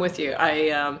 No, I'm with you.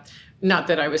 Not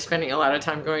that I was spending a lot of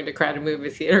time going to crowded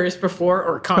movie theaters before,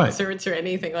 or concerts or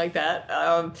anything like that.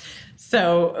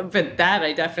 But that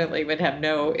I definitely would have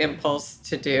no impulse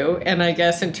to do. And I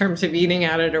guess in terms of eating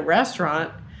out at a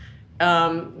restaurant,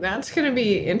 that's going to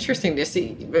be interesting to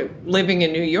see. Living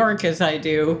in New York as I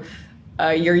do,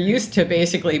 you're used to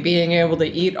basically being able to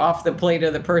eat off the plate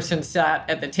of the person sat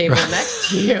at the table next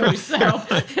to you. So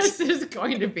this is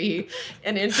going to be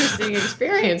an interesting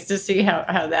experience to see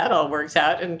how that all works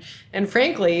out. And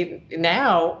frankly,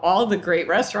 now all the great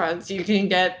restaurants, you can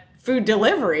get food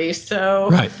delivery. So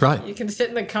right. You can sit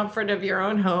in the comfort of your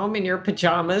own home in your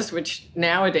pajamas, which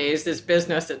nowadays is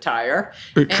business attire.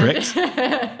 Correct.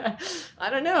 I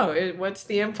don't know. What's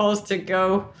the impulse to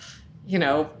go,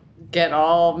 get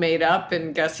all made up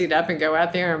and gussied up and go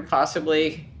out there and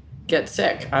possibly get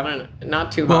sick? I don't know.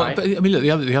 Not too high. But I mean, look,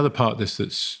 the other part of this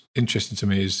that's interesting to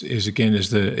me is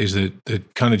the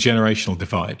kind of generational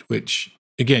divide, which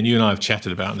again you and I have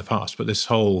chatted about in the past. But this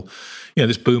whole,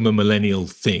 this boomer millennial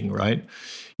thing, right?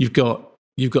 You've got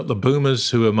the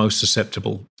boomers who are most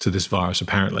susceptible to this virus,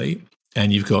 apparently,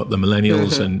 and you've got the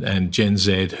millennials and Gen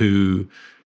Z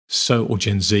or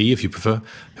Gen Z, if you prefer,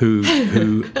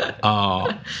 who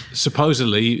are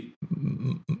supposedly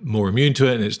more immune to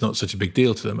it, and it's not such a big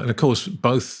deal to them. And of course,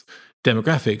 both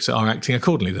demographics are acting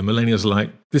accordingly. The millennials are like,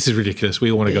 this is ridiculous.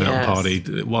 We all want to go out and party.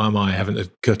 Why am I having to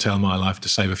curtail my life to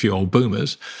save a few old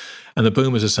boomers? And the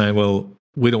boomers are saying, well,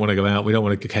 we don't want to go out. We don't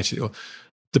want to catch it.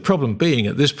 The problem being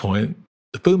at this point,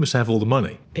 the boomers have all the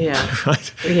money. Yeah.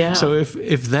 Right? Yeah. So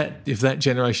if that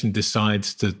generation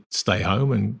decides to stay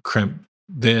home and cramp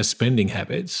their spending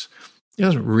habits, it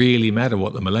doesn't really matter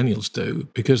what the millennials do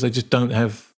because they just don't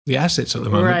have the assets at the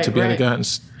moment to be able to go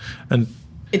out and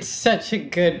it's such a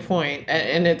good point,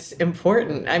 and it's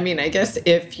important. I mean, I guess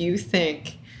if you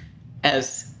think,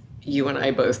 as you and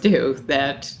I both do,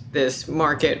 that this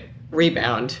market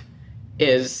rebound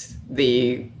is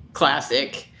the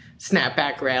classic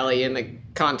snapback rally in the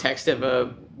context of a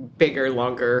bigger,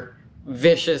 longer,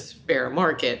 vicious bear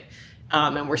market,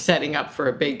 and we're setting up for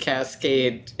a big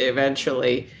cascade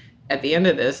eventually at the end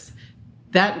of this,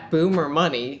 that boomer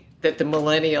money that the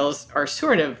millennials are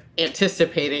sort of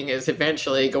anticipating is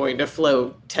eventually going to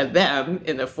flow to them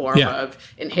in the form of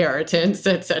inheritance,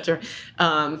 et cetera,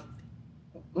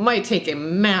 might take a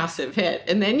massive hit.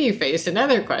 And then you face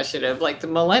another question of, like, the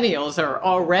millennials are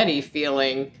already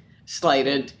feeling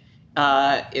slighted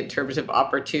in terms of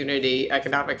opportunity,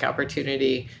 economic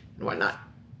opportunity and whatnot.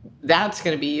 That's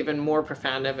going to be even more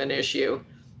profound of an issue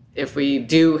if we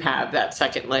do have that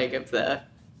second leg of the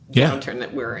downturn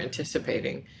that we're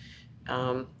anticipating.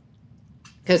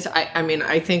 Because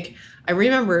I think I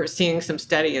remember seeing some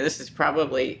study, and this is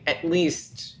probably at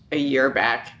least a year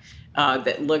back,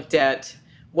 that looked at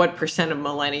what percent of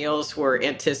millennials were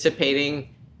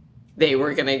anticipating they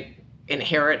were going to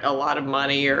inherit a lot of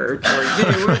money, or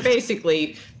they were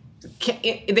basically,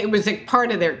 it was a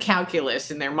part of their calculus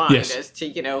in their mind as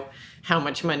to, how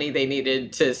much money they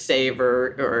needed to save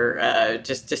or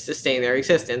just to sustain their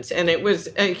existence. And it was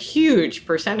a huge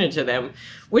percentage of them,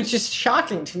 which is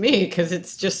shocking to me because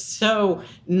it's just so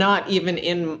not even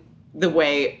in the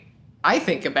way I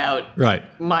think about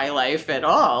my life at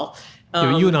all.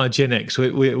 You and I are Gen X.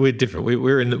 We're different.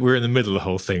 We're in the middle of the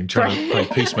whole thing, trying to play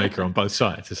peacemaker on both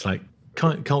sides. It's like,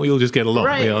 can't we all just get along?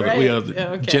 We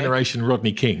are Generation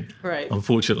Rodney King. Right.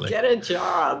 Unfortunately, get a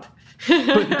job.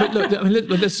 but look, I mean,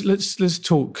 let's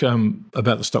talk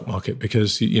about the stock market,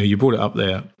 because you brought it up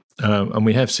there, and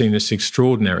we have seen this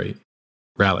extraordinary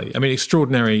rally. I mean,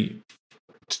 extraordinary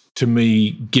to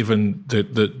me, given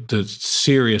the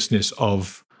seriousness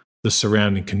of the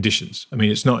surrounding conditions. I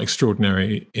mean, it's not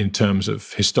extraordinary in terms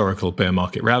of historical bear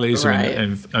market rallies,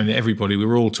 and everybody, we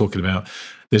were all talking about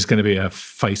there's going to be a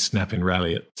face-snapping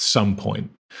rally at some point.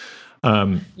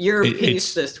 Your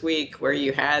piece this week where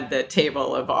you had the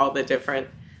table of all the different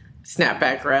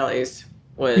snapback rallies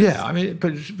was... Yeah, I mean,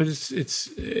 but it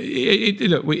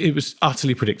was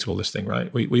utterly predictable, this thing,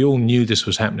 right? We all knew this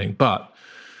was happening, but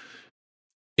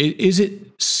is it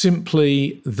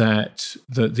simply that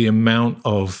the amount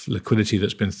of liquidity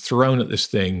that's been thrown at this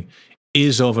thing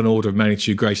is of an order of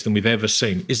magnitude greater than we've ever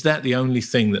seen? Is that the only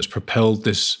thing that's propelled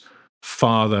this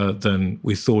farther than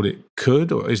we thought it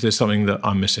could, or is there something that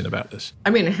I'm missing about this?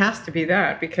 I mean, it has to be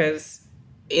that, because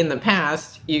in the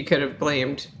past you could have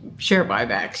blamed share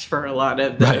buybacks for a lot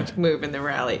of the move in the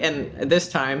rally, and this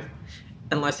time,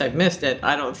 unless I've missed it,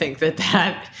 I don't think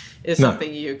that is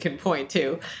something you can point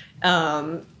to.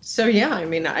 So yeah, I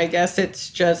mean, I guess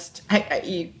it's just,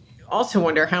 you also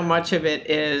wonder how much of it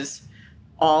is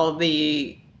all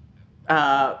the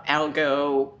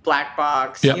algo black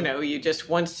box. You just,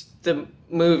 once the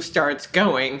move starts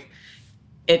going,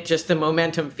 the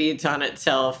momentum feeds on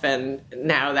itself, and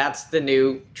now that's the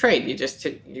new trade.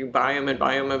 You buy them and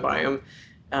buy them and buy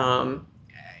them.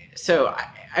 So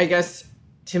I guess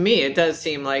to me it does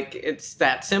seem like it's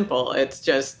that simple. It's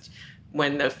just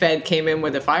when the Fed came in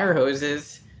with the fire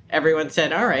hoses everyone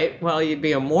said, all right, well, you'd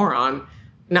be a moron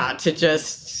not to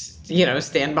just,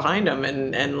 stand behind them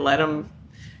and let them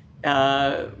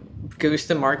goose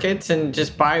the markets and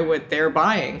just buy what they're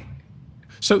buying.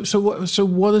 So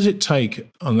what does it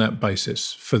take on that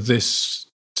basis for this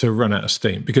to run out of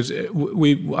steam? Because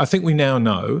I think we now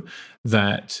know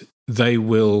that they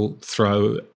will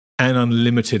throw an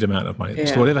unlimited amount of money.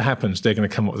 So whatever happens, they're going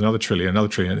to come up with another trillion.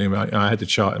 I had the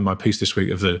chart in my piece this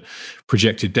week of the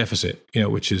projected deficit,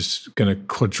 which is going to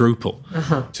quadruple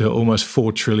to almost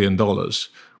 $4 trillion,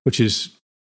 which is,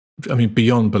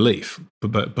 beyond belief.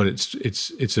 But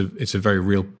it's a very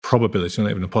real probability,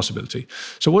 not even a possibility.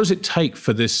 So what does it take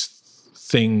for this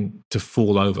thing to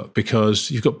fall over? Because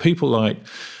you've got people like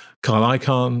Carl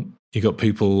Icahn, you've got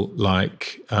people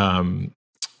like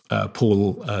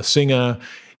Paul Singer.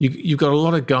 You've got a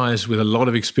lot of guys with a lot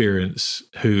of experience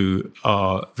who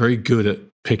are very good at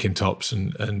picking tops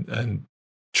and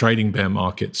trading bear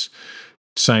markets,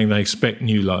 saying they expect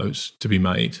new lows to be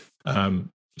made,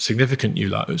 significant new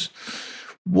lows.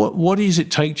 What does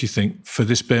it take, do you think, for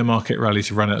this bear market rally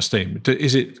to run out of steam?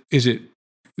 Is it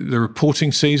the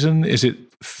reporting season? Is it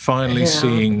finally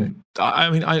seeing?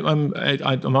 I'm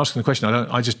asking the question.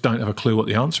 I just don't have a clue what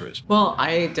the answer is. Well,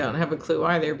 I don't have a clue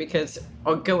either, because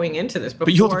going into this,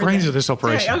 but you're the brains of this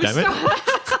operation, damn it.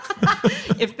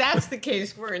 If that's the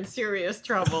case, we're in serious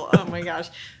trouble. Oh my gosh!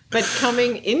 But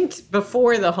coming in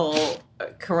before the whole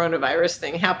coronavirus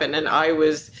thing happened, and I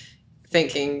was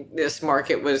thinking this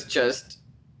market was just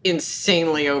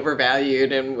insanely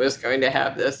overvalued and was going to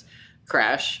have this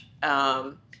crash.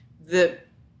 The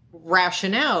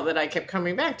rationale that I kept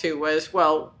coming back to was,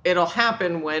 well, it'll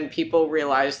happen when people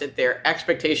realize that their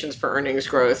expectations for earnings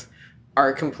growth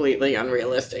are completely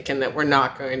unrealistic and that we're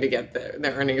not going to get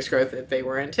the earnings growth that they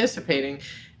were anticipating.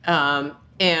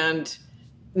 And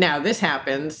now this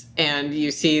happens, and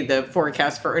you see the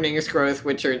forecast for earnings growth,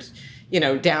 which are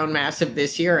down massive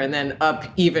this year and then up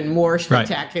even more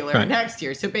spectacular next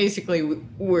year. So basically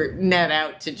we're net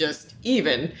out to just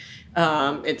even.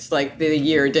 It's like the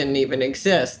year didn't even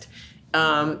exist.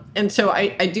 And so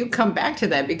I do come back to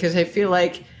that, because I feel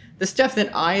like the stuff that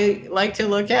I like to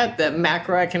look at, the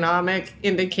macroeconomic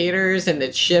indicators and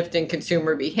the shift in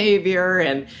consumer behavior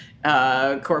and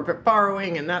corporate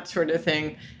borrowing and that sort of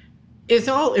thing, is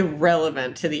all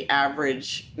irrelevant to the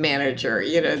average manager.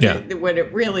 What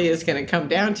it really is going to come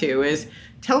down to is,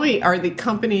 tell me,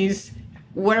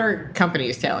 what are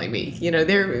companies telling me?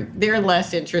 They're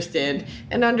less interested,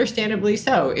 and understandably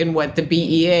so, in what the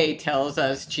BEA tells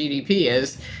us GDP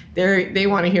is. They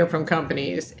want to hear from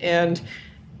companies. And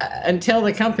until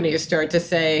the companies start to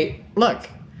say, look,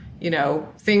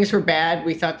 things were bad,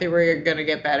 we thought they were going to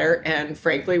get better, and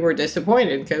frankly, we're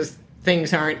disappointed because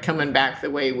things aren't coming back the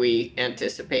way we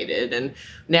anticipated. And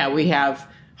now we have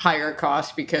higher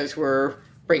costs because we're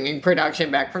bringing production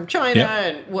back from China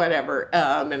and whatever.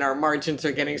 And our margins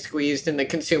are getting squeezed, and the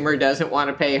consumer doesn't want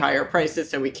to pay higher prices,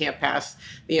 so we can't pass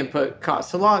the input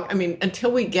costs along.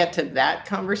 Until we get to that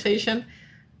conversation,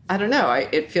 I don't know.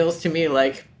 It feels to me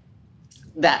like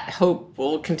that hope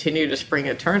will continue to spring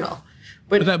eternal.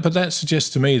 But that suggests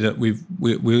to me that we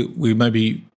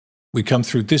come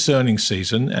through this earnings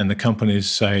season and the companies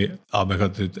say, oh my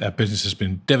God, our business has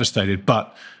been devastated,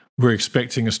 but we're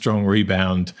expecting a strong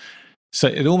rebound. So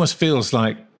it almost feels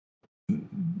like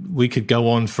we could go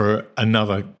on for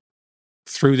another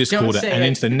through this quarter and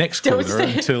into the next quarter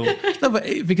until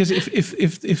because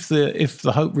if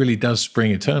the hope really does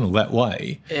spring eternal that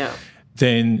way,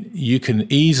 then you can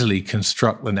easily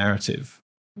construct the narrative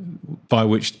by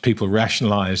which people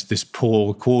rationalize this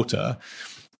poor quarter.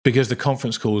 Because the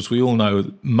conference calls, we all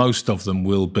know most of them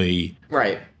will be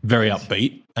very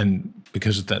upbeat, and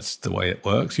because that's the way it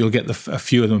works, you'll get a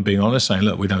few of them being honest, saying,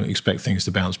 look, we don't expect things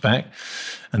to bounce back,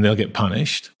 and they'll get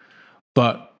punished.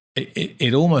 But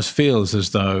it almost feels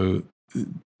as though,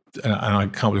 and I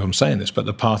can't believe I'm saying this, but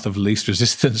the path of least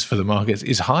resistance for the markets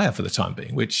is higher for the time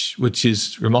being, which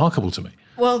is remarkable to me.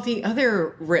 Well, the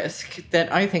other risk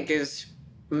that I think is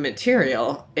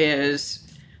material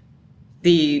is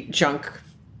the junk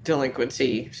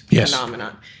delinquency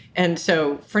phenomenon. And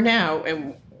so for now,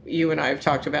 and you and I have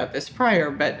talked about this prior,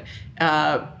 but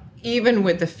even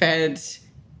with the Fed's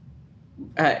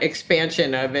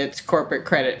expansion of its corporate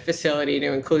credit facility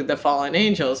to include the fallen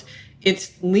angels,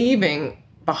 it's leaving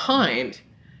behind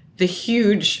the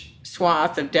huge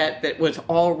swath of debt that was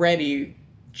already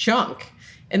junk.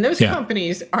 And those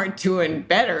companies aren't doing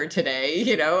better today.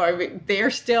 They're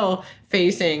still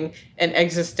facing an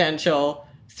existential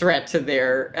threat to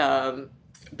their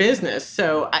business.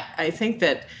 So I think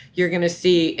that you're going to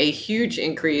see a huge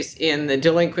increase in the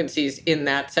delinquencies in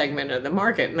that segment of the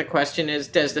market. And the question is,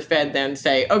 does the Fed then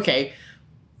say, okay,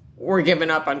 we're giving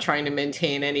up on trying to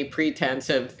maintain any pretense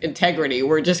of integrity.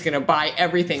 We're just going to buy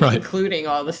everything, including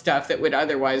all the stuff that would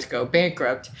otherwise go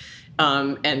bankrupt,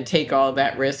 and take all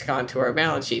that risk onto our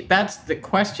balance sheet. That's the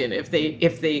question. If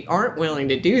they aren't willing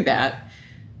to do that,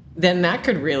 then that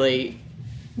could really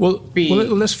be. Well,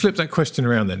 let's flip that question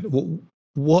around then.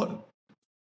 What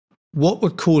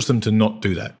would cause them to not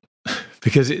do that?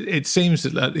 Because it seems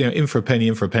that in for a penny,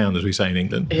 in for a pound, as we say in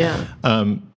England. Yeah.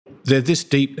 They're this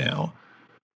deep now.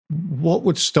 What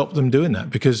would stop them doing that?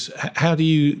 Because how do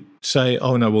you say,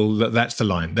 oh no, well that's the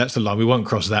line. That's the line. We won't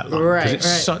cross that line. Right.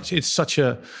 It's such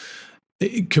a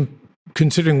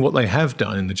considering what they have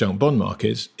done in the junk bond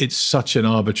markets, it's such an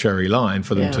arbitrary line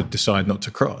for them to decide not to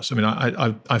cross. I mean,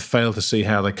 I fail to see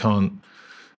how they can't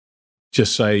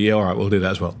just say, yeah, all right, we'll do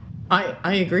that as well.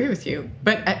 I agree with you,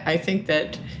 but I think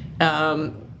that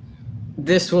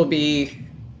this will be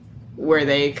where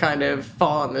they kind of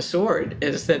fall on the sword,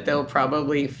 is that they'll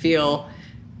probably feel,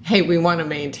 hey, we want to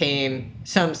maintain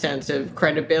some sense of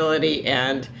credibility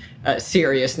and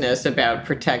seriousness about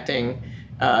protecting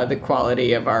the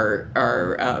quality of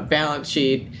our balance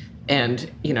sheet and,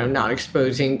 not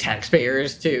exposing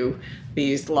taxpayers to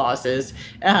these losses.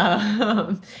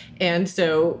 And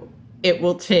so it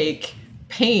will take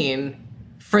pain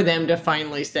for them to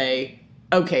finally say,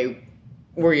 okay,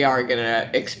 we are going to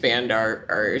expand our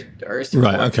support.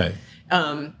 Right, okay.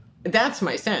 That's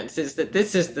my sense, is that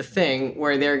this is the thing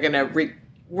where they're going to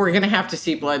we're going to have to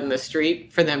see blood in the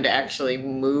street for them to actually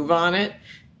move on it.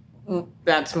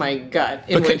 That's my gut.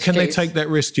 But can they take that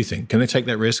risk, do you think? Can they take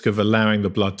that risk of allowing the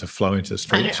blood to flow into the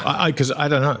streets? Because I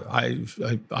don't know.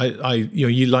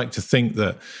 You like to think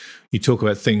that you talk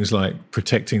about things like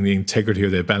protecting the integrity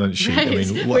of their balance sheet. Right. I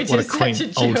mean, what a quaint,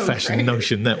 old-fashioned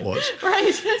notion that was.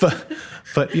 Right.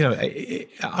 But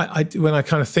when I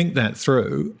kind of think that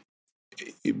through,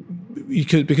 you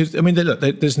could, because I mean,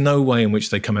 there's no way in which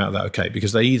they come out of that okay,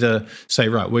 because they either say,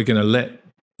 right, we're going to let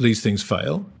these things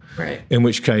fail, right, in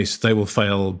which case they will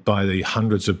fail by the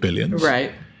hundreds of billions,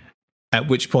 right, at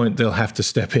which point they'll have to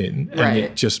step in, and right,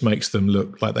 it just makes them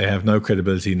look like they have no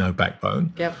credibility, no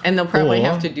backbone. Yep, and they'll probably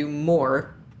have to do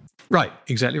more. Right,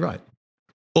 exactly right.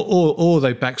 Or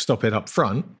they backstop it up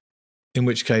front, in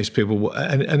which case people will,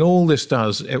 and all this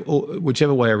does,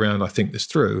 whichever way around I think this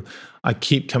through, I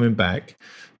keep coming back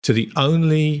to the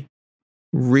only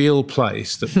real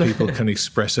place that people can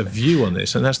express a view on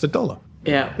this, and that's the dollar.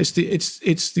 Yeah, it's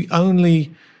the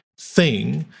only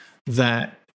thing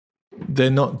that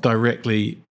they're not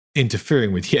directly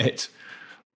interfering with yet,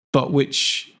 but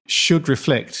which should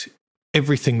reflect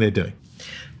everything they're doing.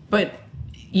 But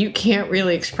you can't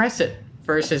really express it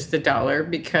versus the dollar,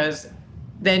 because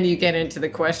then you get into the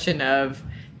question of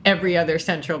every other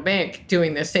central bank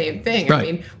doing the same thing. Right.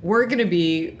 I mean, we're going to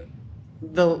be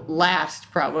the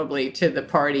last probably to the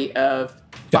party of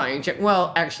buying.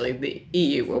 Well, actually, the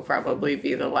EU will probably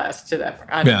be the last to that.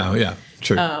 Yeah,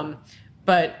 true.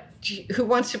 But who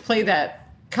wants to play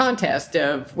that contest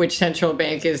of which central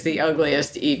bank is the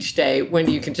ugliest each day when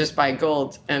you can just buy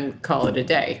gold and call it a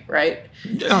day, right?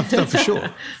 No,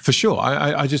 for sure.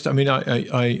 I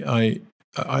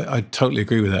totally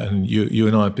agree with that, and you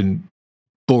and I have been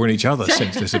boring each other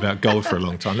since this about gold for a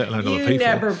long time, let alone other people. You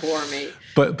never bore me.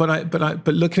 But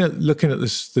looking at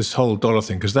this whole dollar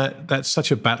thing, because that's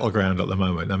such a battleground at the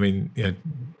moment. I mean,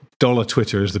 dollar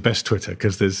Twitter is the best Twitter,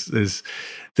 because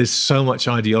there's so much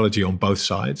ideology on both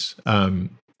sides, and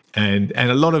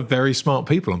a lot of very smart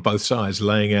people on both sides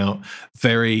laying out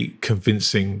very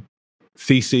convincing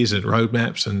theses and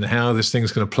roadmaps and how this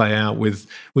thing's going to play out with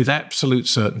absolute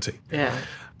certainty. Yeah.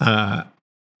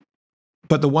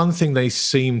 But the one thing they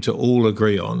seem to all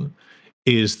agree on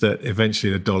is that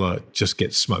eventually the dollar just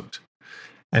gets smoked.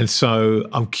 And so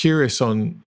I'm curious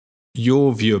on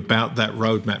your view about that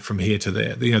roadmap from here to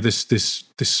there. This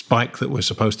spike that we're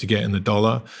supposed to get in the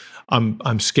dollar,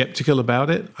 I'm skeptical about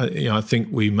it. I think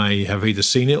we may have either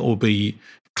seen it or be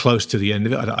close to the end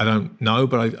of it. I don't know,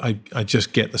 but I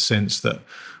just get the sense that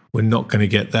we're not going to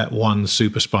get that one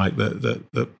super spike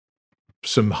that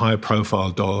some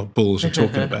high-profile dollar bulls are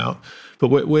talking about. But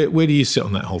where do you sit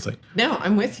on that whole thing? No,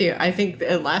 I'm with you. I think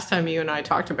the last time you and I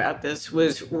talked about this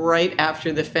was right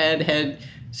after the Fed had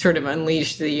sort of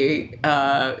unleashed the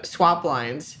swap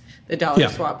lines, the dollar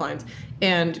swap lines.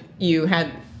 And you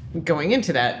had, going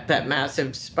into that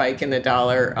massive spike in the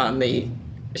dollar on the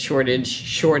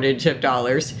shortage of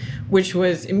dollars, which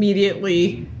was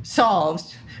immediately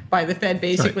solved by the Fed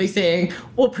basically saying,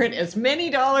 we'll print as many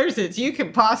dollars as you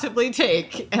can possibly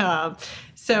take.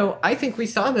 So I think we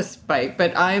saw this spike,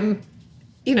 but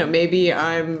maybe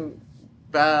I'm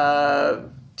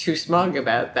too smug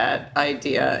about that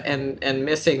idea and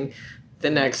missing the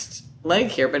next leg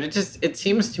here. But it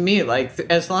seems to me like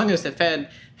as long as the Fed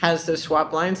has those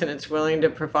swap lines and it's willing to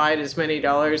provide as many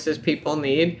dollars as people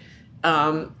need,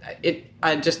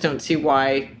 I just don't see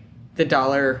why the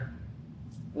dollar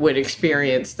would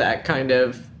experience that kind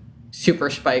of super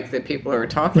spike that people are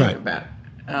talking about.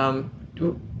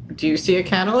 Do you see a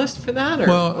catalyst for that, or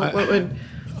what would?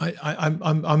 I'm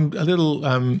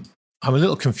a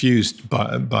little confused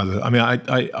by the. I mean,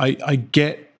 I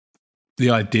get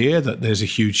the idea that there's a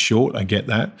huge short. I get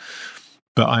that,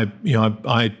 but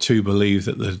I too believe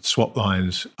that the swap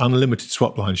lines, unlimited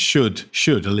swap lines, should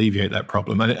alleviate that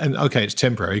problem. And okay, it's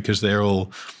temporary because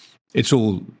it's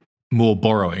all more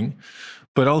borrowing.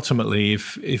 But ultimately,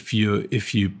 if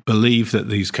you believe that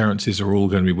these currencies are all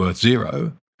going to be worth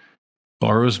zero,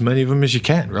 borrow as many of them as you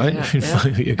can, right? Yeah.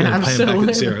 You're going to pay them back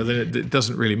at zero, then it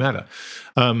doesn't really matter.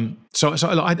 So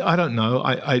I don't know.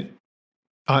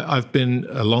 I've been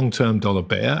a long-term dollar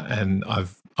bear, and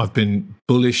I've been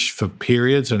bullish for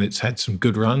periods, and it's had some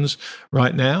good runs.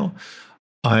 Right now,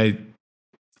 I'm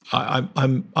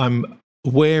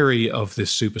wary of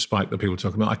this super spike that people are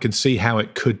talking about. I can see how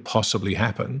it could possibly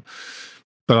happen.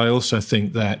 But I also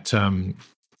think that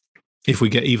if we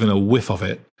get even a whiff of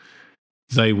it,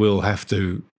 they will have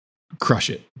to crush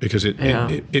it, because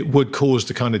it would cause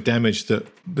the kind of damage that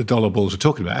the dollar bulls are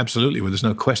talking about. Absolutely, well, there's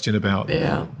no question about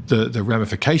the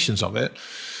ramifications of it.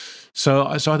 So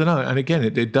I don't know. And again,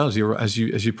 it does. As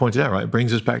you pointed out, right? It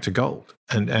brings us back to gold.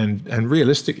 And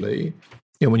realistically,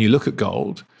 when you look at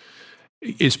gold,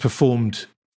 it's performed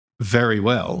very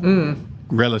well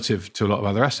relative to a lot of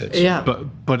other assets. Yeah.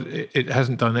 But it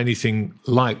hasn't done anything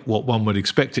like what one would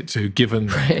expect it to,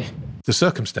 given the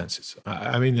circumstances.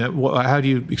 I mean, how do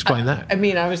you explain that? I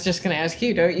mean, I was just going to ask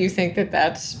you, don't you think that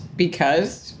that's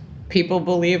because people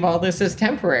believe all this is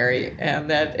temporary, and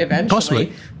that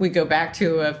eventually we go back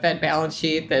to a Fed balance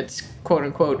sheet that's quote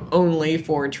unquote only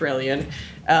 $4 trillion?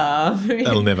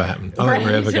 That'll never happen. I don't think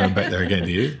we're ever going back there again,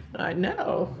 do you?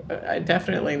 No,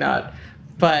 definitely not.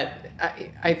 But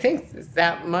I think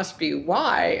that must be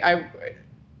why.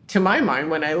 To my mind,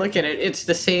 when I look at it, it's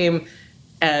the same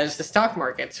as the stock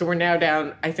market. So we're now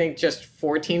down, I think, just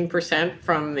 14%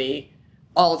 from the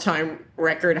all-time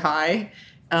record high.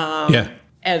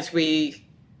 As we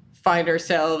find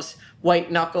ourselves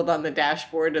white-knuckled on the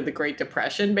dashboard of the Great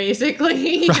Depression,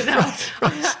 basically.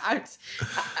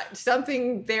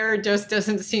 Something there just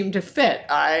doesn't seem to fit.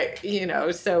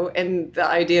 And the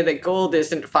idea that gold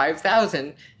isn't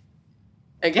 5,000,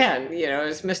 again,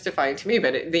 is mystifying to me.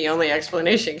 But the only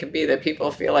explanation can be that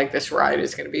people feel like this ride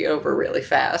is going to be over really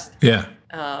fast. Yeah.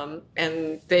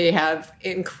 And they have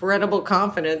incredible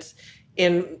confidence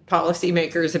in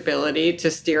policymakers' ability to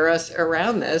steer us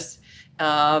around this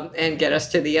and get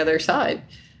us to the other side,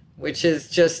 which is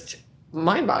just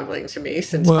mind-boggling to me,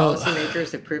 since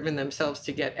policymakers have proven themselves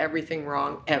to get everything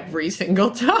wrong every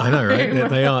single time. I know, right?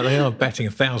 They are batting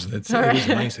 1,000. It is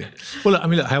amazing. Well, I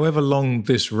mean, look, however long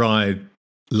this ride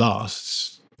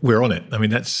lasts, we're on it. I mean,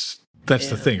 that's the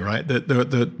thing, right?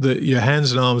 Your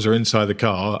hands and arms are inside the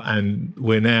car, and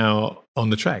we're now on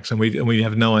the tracks, and we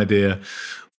have no idea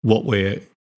what we're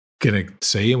going to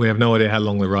see, and we have no idea how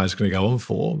long the ride is going to go on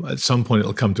for. At some point,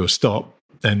 it'll come to a stop,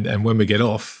 and when we get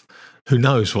off, who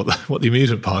knows what the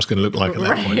amusement park is going to look like at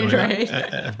that point?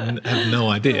 I have no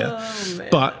idea.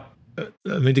 But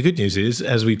I mean, the good news is,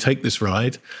 as we take this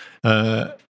ride,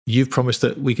 you've promised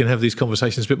that we can have these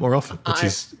conversations a bit more often,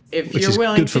 if you're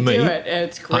willing to do it,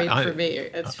 it's great for me.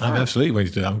 It's fun. I'm absolutely willing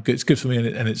to do it. It's good for me,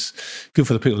 and it's good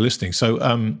for the people listening.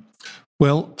 So,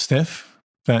 well, Steph,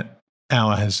 that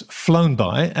hour has flown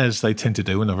by, as they tend to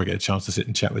do whenever I get a chance to sit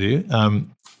and chat with you.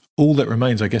 All that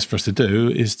remains, I guess, for us to do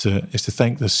is to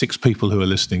thank the 6 people who are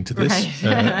listening to this.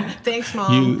 Thanks,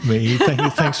 Mom. You, me,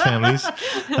 thanks, families.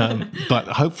 But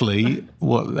hopefully,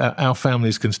 our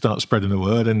families can start spreading the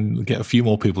word and get a few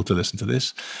more people to listen to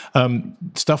this.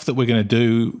 Stuff that we're going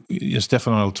to do, Steph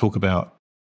and I will talk about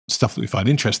stuff that we find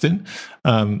interesting.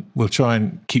 We'll try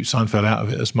and keep Seinfeld out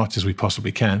of it as much as we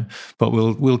possibly can, but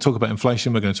we'll talk about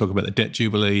inflation. We're going to talk about the debt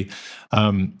jubilee.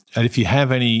 And if you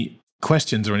have any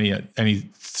questions or any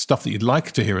stuff that you'd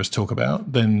like to hear us talk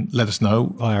about, then let us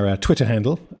know via our Twitter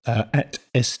handle at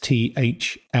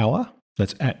STH Hour.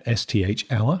 That's at STH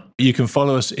Hour. You can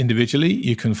follow us individually.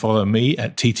 You can follow me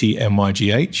at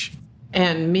TTMYGH.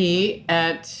 And me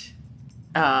at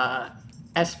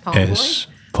S Pomboy.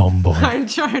 Pomboy. I'm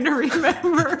trying to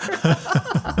remember.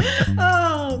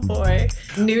 Oh,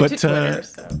 New to Twitter.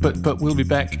 But we'll be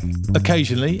back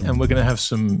occasionally, and we're going to have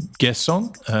some guests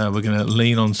on. We're going to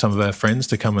lean on some of our friends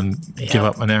to come and give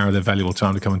up an hour of their valuable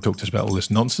time to come and talk to us about all this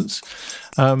nonsense.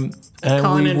 And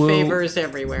calling in favors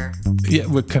everywhere. Yeah,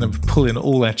 we're kind of pulling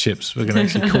all our chips. We're going to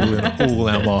actually call in all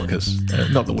our markers.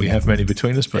 Not that we have many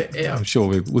between us, but I'm sure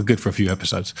we're good for a few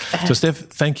episodes. So, Steph,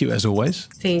 thank you as always.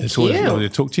 It's always lovely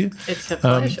to talk to you. It's a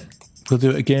pleasure. We'll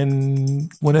do it again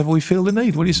whenever we feel the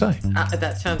need. What do you say?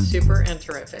 That sounds super and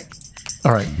terrific.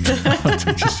 All right. I'll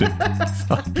talk to you soon.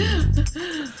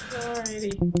 All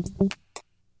righty.